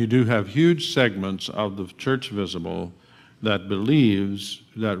 And you do have huge segments of the church visible that believes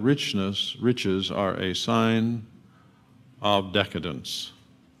that riches are a sign of decadence.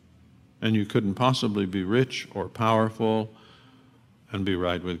 And you couldn't possibly be rich or powerful and be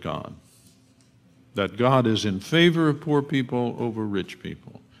right with God. That God is in favor of poor people over rich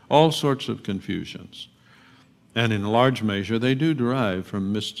people. All sorts of confusions. And in large measure, they do derive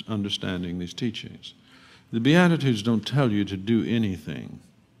from misunderstanding these teachings. The Beatitudes don't tell you to do anything.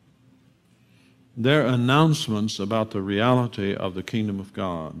 They're announcements about the reality of the kingdom of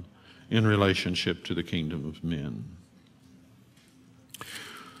God in relationship to the kingdom of men.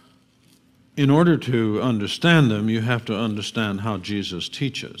 In order to understand them, you have to understand how Jesus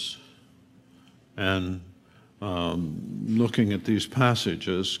teaches. And looking at these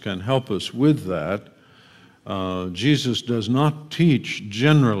passages can help us with that. Jesus does not teach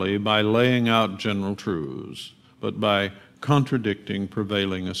generally by laying out general truths, but by contradicting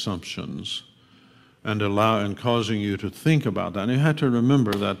prevailing assumptions and causing you to think about that. And you have to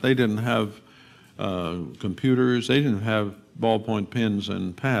remember that they didn't have computers, they didn't have ballpoint pens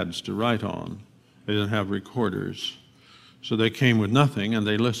and pads to write on. They didn't have recorders. So they came with nothing and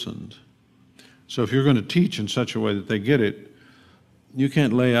they listened. So if you're going to teach in such a way that they get it, you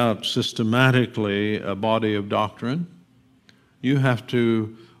can't lay out systematically a body of doctrine. You have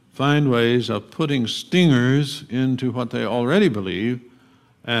to find ways of putting stingers into what they already believe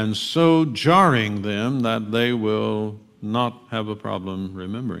and so jarring them that they will not have a problem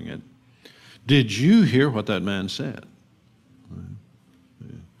remembering it. Did you hear what that man said?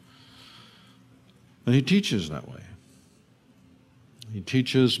 And he teaches that way. He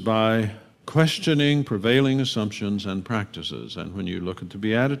teaches by questioning prevailing assumptions and practices. And when you look at the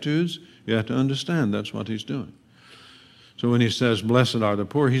Beatitudes, you have to understand that's what he's doing. So when he says, blessed are the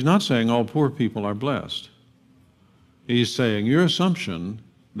poor, he's not saying all poor people are blessed. He's saying your assumption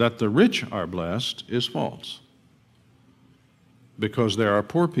that the rich are blessed is false. Because there are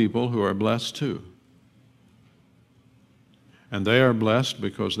poor people who are blessed too. And they are blessed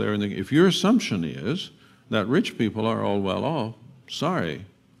because they're in the... If your assumption is that rich people are all well off, sorry.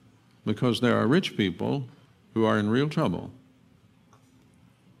 Because there are rich people who are in real trouble.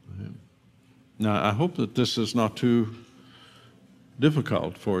 Now, I hope that this is not too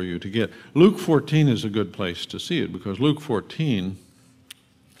difficult for you to get. Luke 14 is a good place to see it, because Luke 14,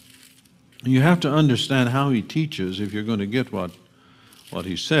 you have to understand how he teaches if you're going to get what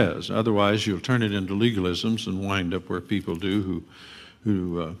he says. Otherwise, you'll turn it into legalisms and wind up where people do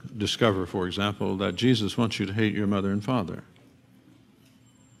who discover, for example, that Jesus wants you to hate your mother and father.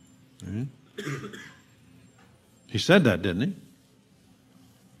 Right? He said that, didn't he?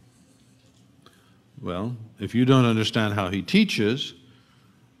 Well, if you don't understand how he teaches,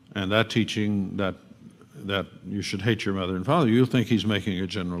 and that teaching that you should hate your mother and father, you'll think he's making a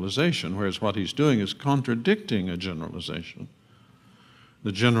generalization, whereas what he's doing is contradicting a generalization.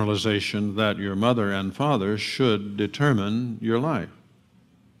 The generalization that your mother and father should determine your life.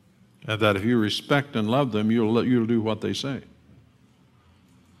 And that if you respect and love them, you'll do what they say.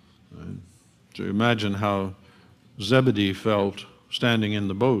 Right? So imagine how Zebedee felt standing in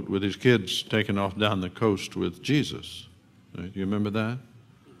the boat with his kids taken off down the coast with Jesus. Right? You remember that?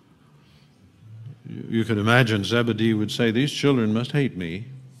 You could imagine Zebedee would say, these children must hate me.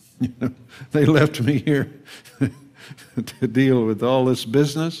 They left me here to deal with all this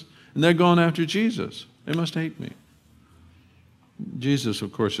business, and they're going after Jesus. They must hate me. Jesus,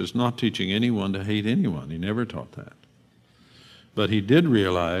 of course, is not teaching anyone to hate anyone. He never taught that. But he did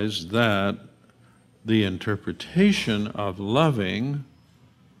realize that the interpretation of loving,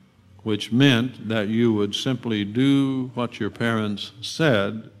 which meant that you would simply do what your parents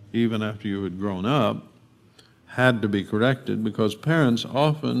said even after you had grown up, had to be corrected, because parents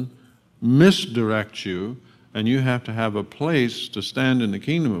often misdirect you, and you have to have a place to stand in the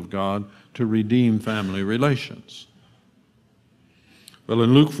kingdom of God to redeem family relations. Well,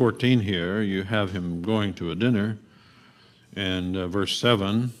 in Luke 14 here, you have him going to a dinner, and verse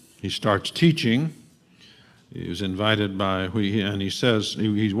 7, he starts teaching. He was invited and he says,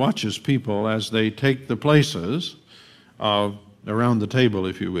 he watches people as they take the places of around the table,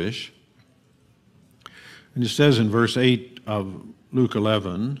 if you wish. And it says in verse 8 of Luke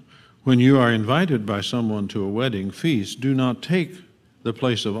 11, when you are invited by someone to a wedding feast, do not take the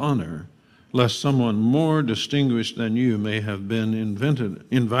place of honor, lest someone more distinguished than you may have been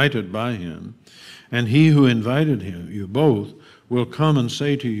invited by him. And he who invited you both will come and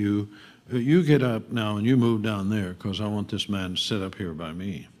say to you, you get up now and you move down there because I want this man to sit up here by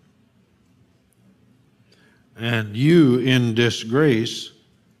me. And you, in disgrace,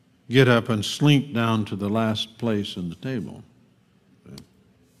 get up and slink down to the last place in the table.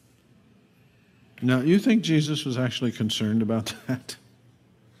 Now, you think Jesus was actually concerned about that?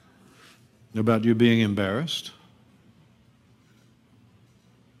 About you being embarrassed?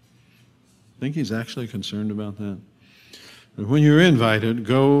 Think he's actually concerned about that? But when you're invited,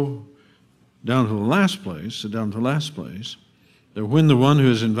 go down to the last place, sit down to the last place. That when the one who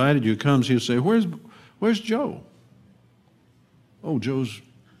has invited you comes, he'll say, Where's Joe? Oh, Joe's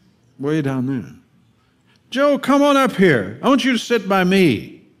way down there. Joe, come on up here. I want you to sit by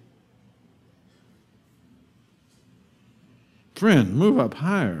me. Friend, move up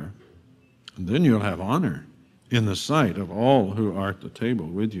higher, and then you'll have honor in the sight of all who are at the table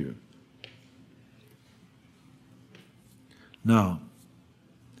with you. Now,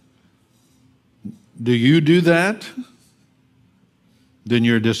 do you do that? Then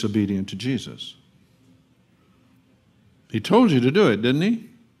you're disobedient to Jesus. He told you to do it, didn't he?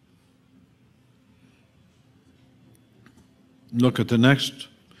 Look at the next,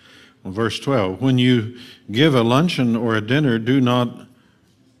 verse 12. When you give a luncheon or a dinner, do not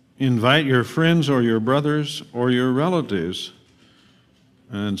invite your friends or your brothers or your relatives.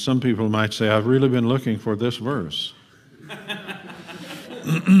 And some people might say, I've really been looking for this verse.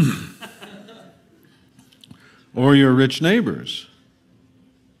 Or your rich neighbors,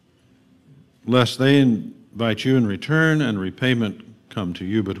 lest they invite you in return and repayment come to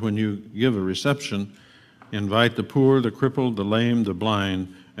you. But when you give a reception, invite the poor, the crippled, the lame, the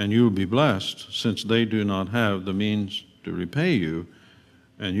blind, and you will be blessed, since they do not have the means to repay you,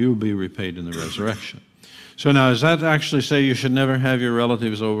 and you will be repaid in the resurrection. So now, does that actually say you should never have your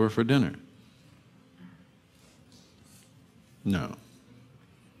relatives over for dinner? No.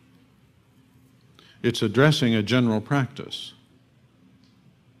 It's addressing a general practice.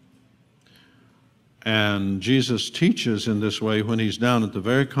 And Jesus teaches in this way when he's down at the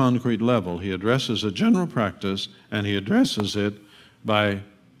very concrete level. He addresses a general practice, and he addresses it by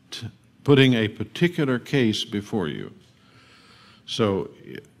putting a particular case before you. So,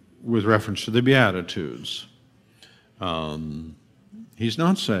 with reference to the Beatitudes, he's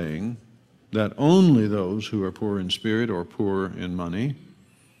not saying that only those who are poor in spirit or poor in money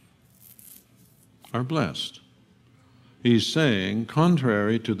are blessed. He's saying,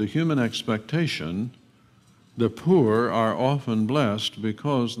 contrary to the human expectation, the poor are often blessed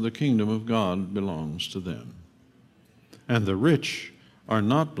because the kingdom of God belongs to them. And the rich are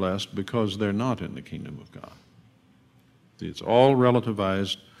not blessed because they're not in the kingdom of God. It's all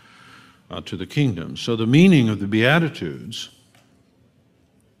relativized to the kingdom. So the meaning of the Beatitudes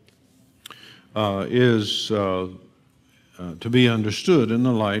is to be understood in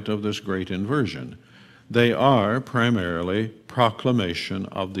the light of this great inversion. They are primarily proclamation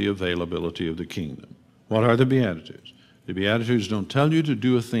of the availability of the kingdom. What are the Beatitudes? The Beatitudes don't tell you to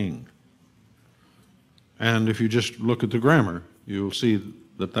do a thing. And if you just look at the grammar, you'll see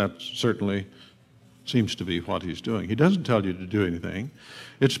that that certainly seems to be what he's doing. He doesn't tell you to do anything.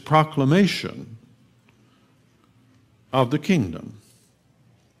 It's proclamation of the kingdom,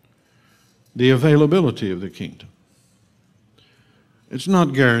 the availability of the kingdom. It's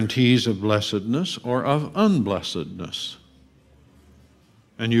not guarantees of blessedness or of unblessedness.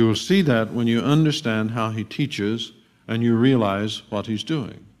 And you will see that when you understand how he teaches and you realize what he's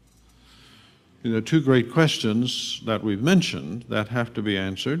doing. There are two great questions that we've mentioned that have to be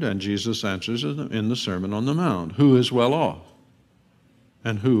answered, and Jesus answers them in the Sermon on the Mount. Who is well off?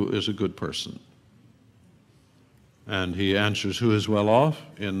 And who is a good person? And he answers who is well off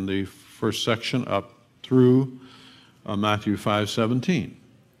in the first section up through Matthew 5:17.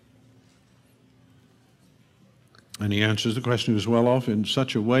 And he answers the question who is well off in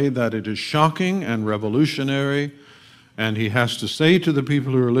such a way that it is shocking and revolutionary. And he has to say to the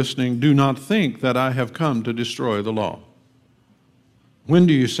people who are listening, do not think that I have come to destroy the law. When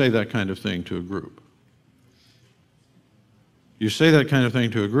do you say that kind of thing to a group? You say that kind of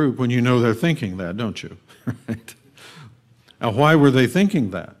thing to a group when you know they're thinking that, don't you? Right? Now, why were they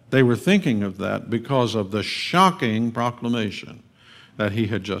thinking that? They were thinking of that because of the shocking proclamation that he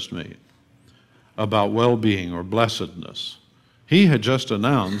had just made about well-being or blessedness. He had just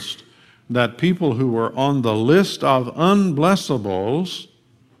announced that people who were on the list of unblessables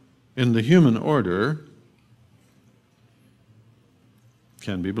in the human order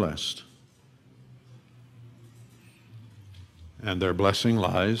can be blessed. And their blessing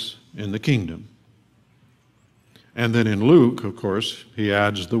lies in the kingdom. And then in Luke, of course, he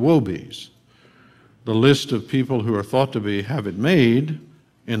adds the woe-be's. The list of people who are thought to have it made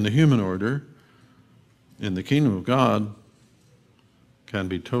in the human order, in the kingdom of God, can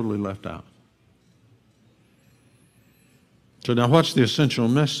be totally left out. So now what's the essential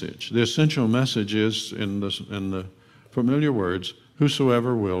message? The essential message is in the familiar words,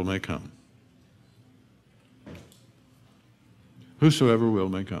 whosoever will may come. Whosoever will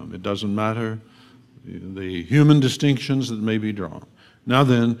may come. It doesn't matter the human distinctions that may be drawn. Now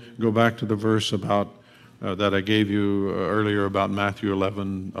then, go back to the verse about that I gave you earlier about Matthew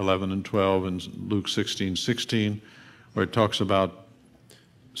 11 and 12 and Luke 16, where it talks about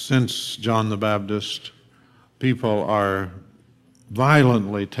since John the Baptist, people are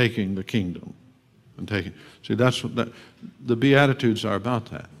violently taking the kingdom and taking. See, that's what the Beatitudes are about.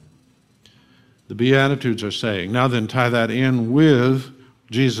 That the Beatitudes are saying. Now then, tie that in with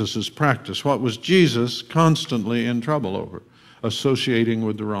Jesus' practice. What was Jesus constantly in trouble over? Associating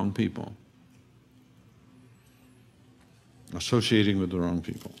with the wrong people. Associating with the wrong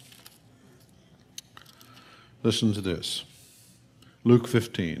people. Listen to this. Luke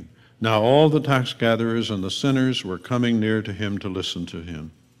 15. Now all the tax gatherers and the sinners were coming near to him to listen to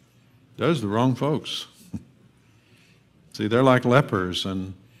him. Those are the wrong folks. See, they're like lepers,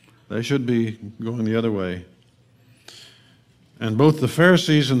 and they should be going the other way. And both the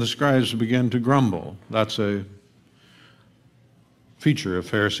Pharisees and the scribes began to grumble. That's a feature of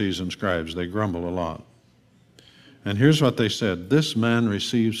Pharisees and scribes. They grumble a lot. And here's what they said. This man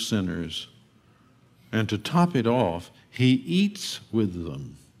receives sinners, and to top it off, he eats with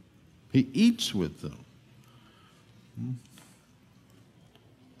them. He eats with them.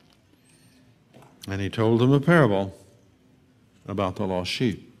 And he told them a parable about the lost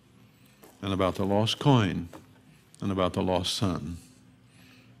sheep, and about the lost coin, and about the lost son.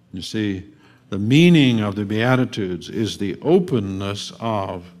 You see, the meaning of the Beatitudes is the openness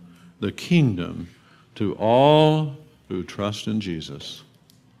of the kingdom to all who trust in Jesus.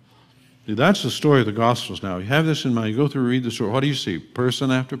 See, that's the story of the Gospels now. You have this in mind. You go through and read the story. What do you see? Person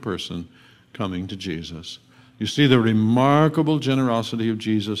after person coming to Jesus. You see the remarkable generosity of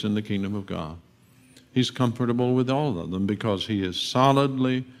Jesus in the kingdom of God. He's comfortable with all of them because he is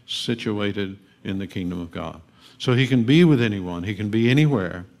solidly situated in the kingdom of God. So he can be with anyone. He can be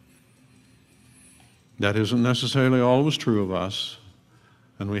anywhere. That isn't necessarily always true of us,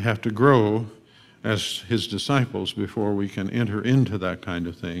 and we have to grow as his disciples before we can enter into that kind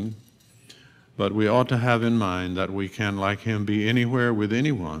of thing. But we ought to have in mind that we can, like him, be anywhere with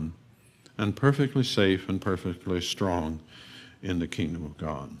anyone and perfectly safe and perfectly strong in the kingdom of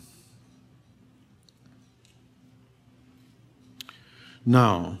God.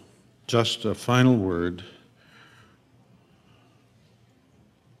 Now, just a final word.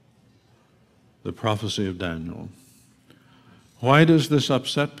 The prophecy of Daniel. Why does this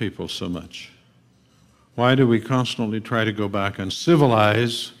upset people so much? Why do we constantly try to go back and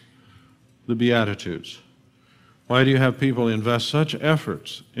civilize the Beatitudes? Why do you have people invest such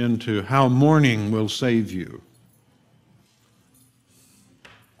efforts into how mourning will save you?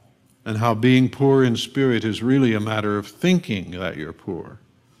 And how being poor in spirit is really a matter of thinking that you're poor.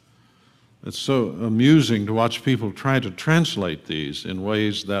 It's so amusing to watch people try to translate these in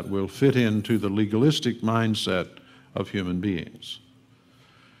ways that will fit into the legalistic mindset of human beings.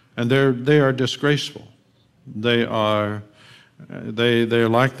 And they are disgraceful. They're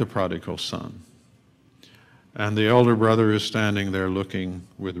like the prodigal son. And the elder brother is standing there looking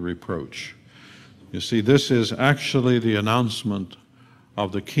with reproach. You see, this is actually the announcement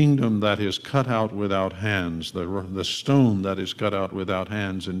of the kingdom that is cut out without hands, the stone that is cut out without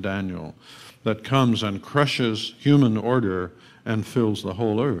hands in Daniel, that comes and crushes human order and fills the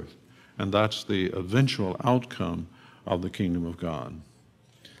whole earth. And that's the eventual outcome of the kingdom of God.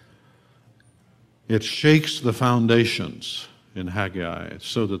 It shakes the foundations in Haggai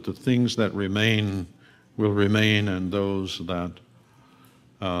so that the things that remain will remain, and those that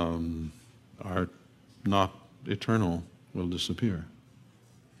are not eternal will disappear.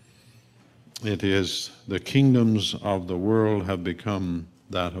 It is the kingdoms of the world have become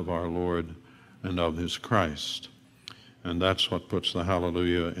that of our Lord and of his Christ. And that's what puts the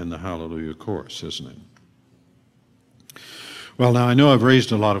hallelujah in the hallelujah chorus, isn't it? Well, now I know I've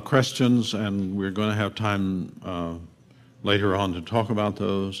raised a lot of questions, and we're going to have time later on to talk about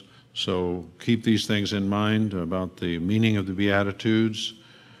those. So keep these things in mind about the meaning of the Beatitudes,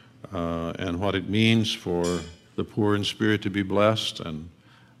 and what it means for the poor in spirit to be blessed and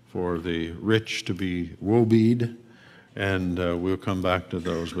for the rich to be woe-beed, and we'll come back to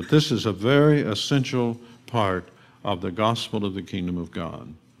those. But this is a very essential part of the gospel of the kingdom of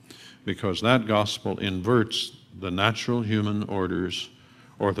God, because that gospel inverts the natural human orders,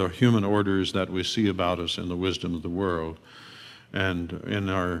 or the human orders that we see about us in the wisdom of the world. And in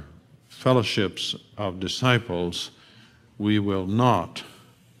our fellowships of disciples, we will not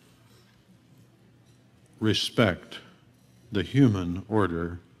respect the human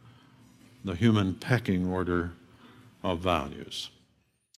order, the human pecking order of values.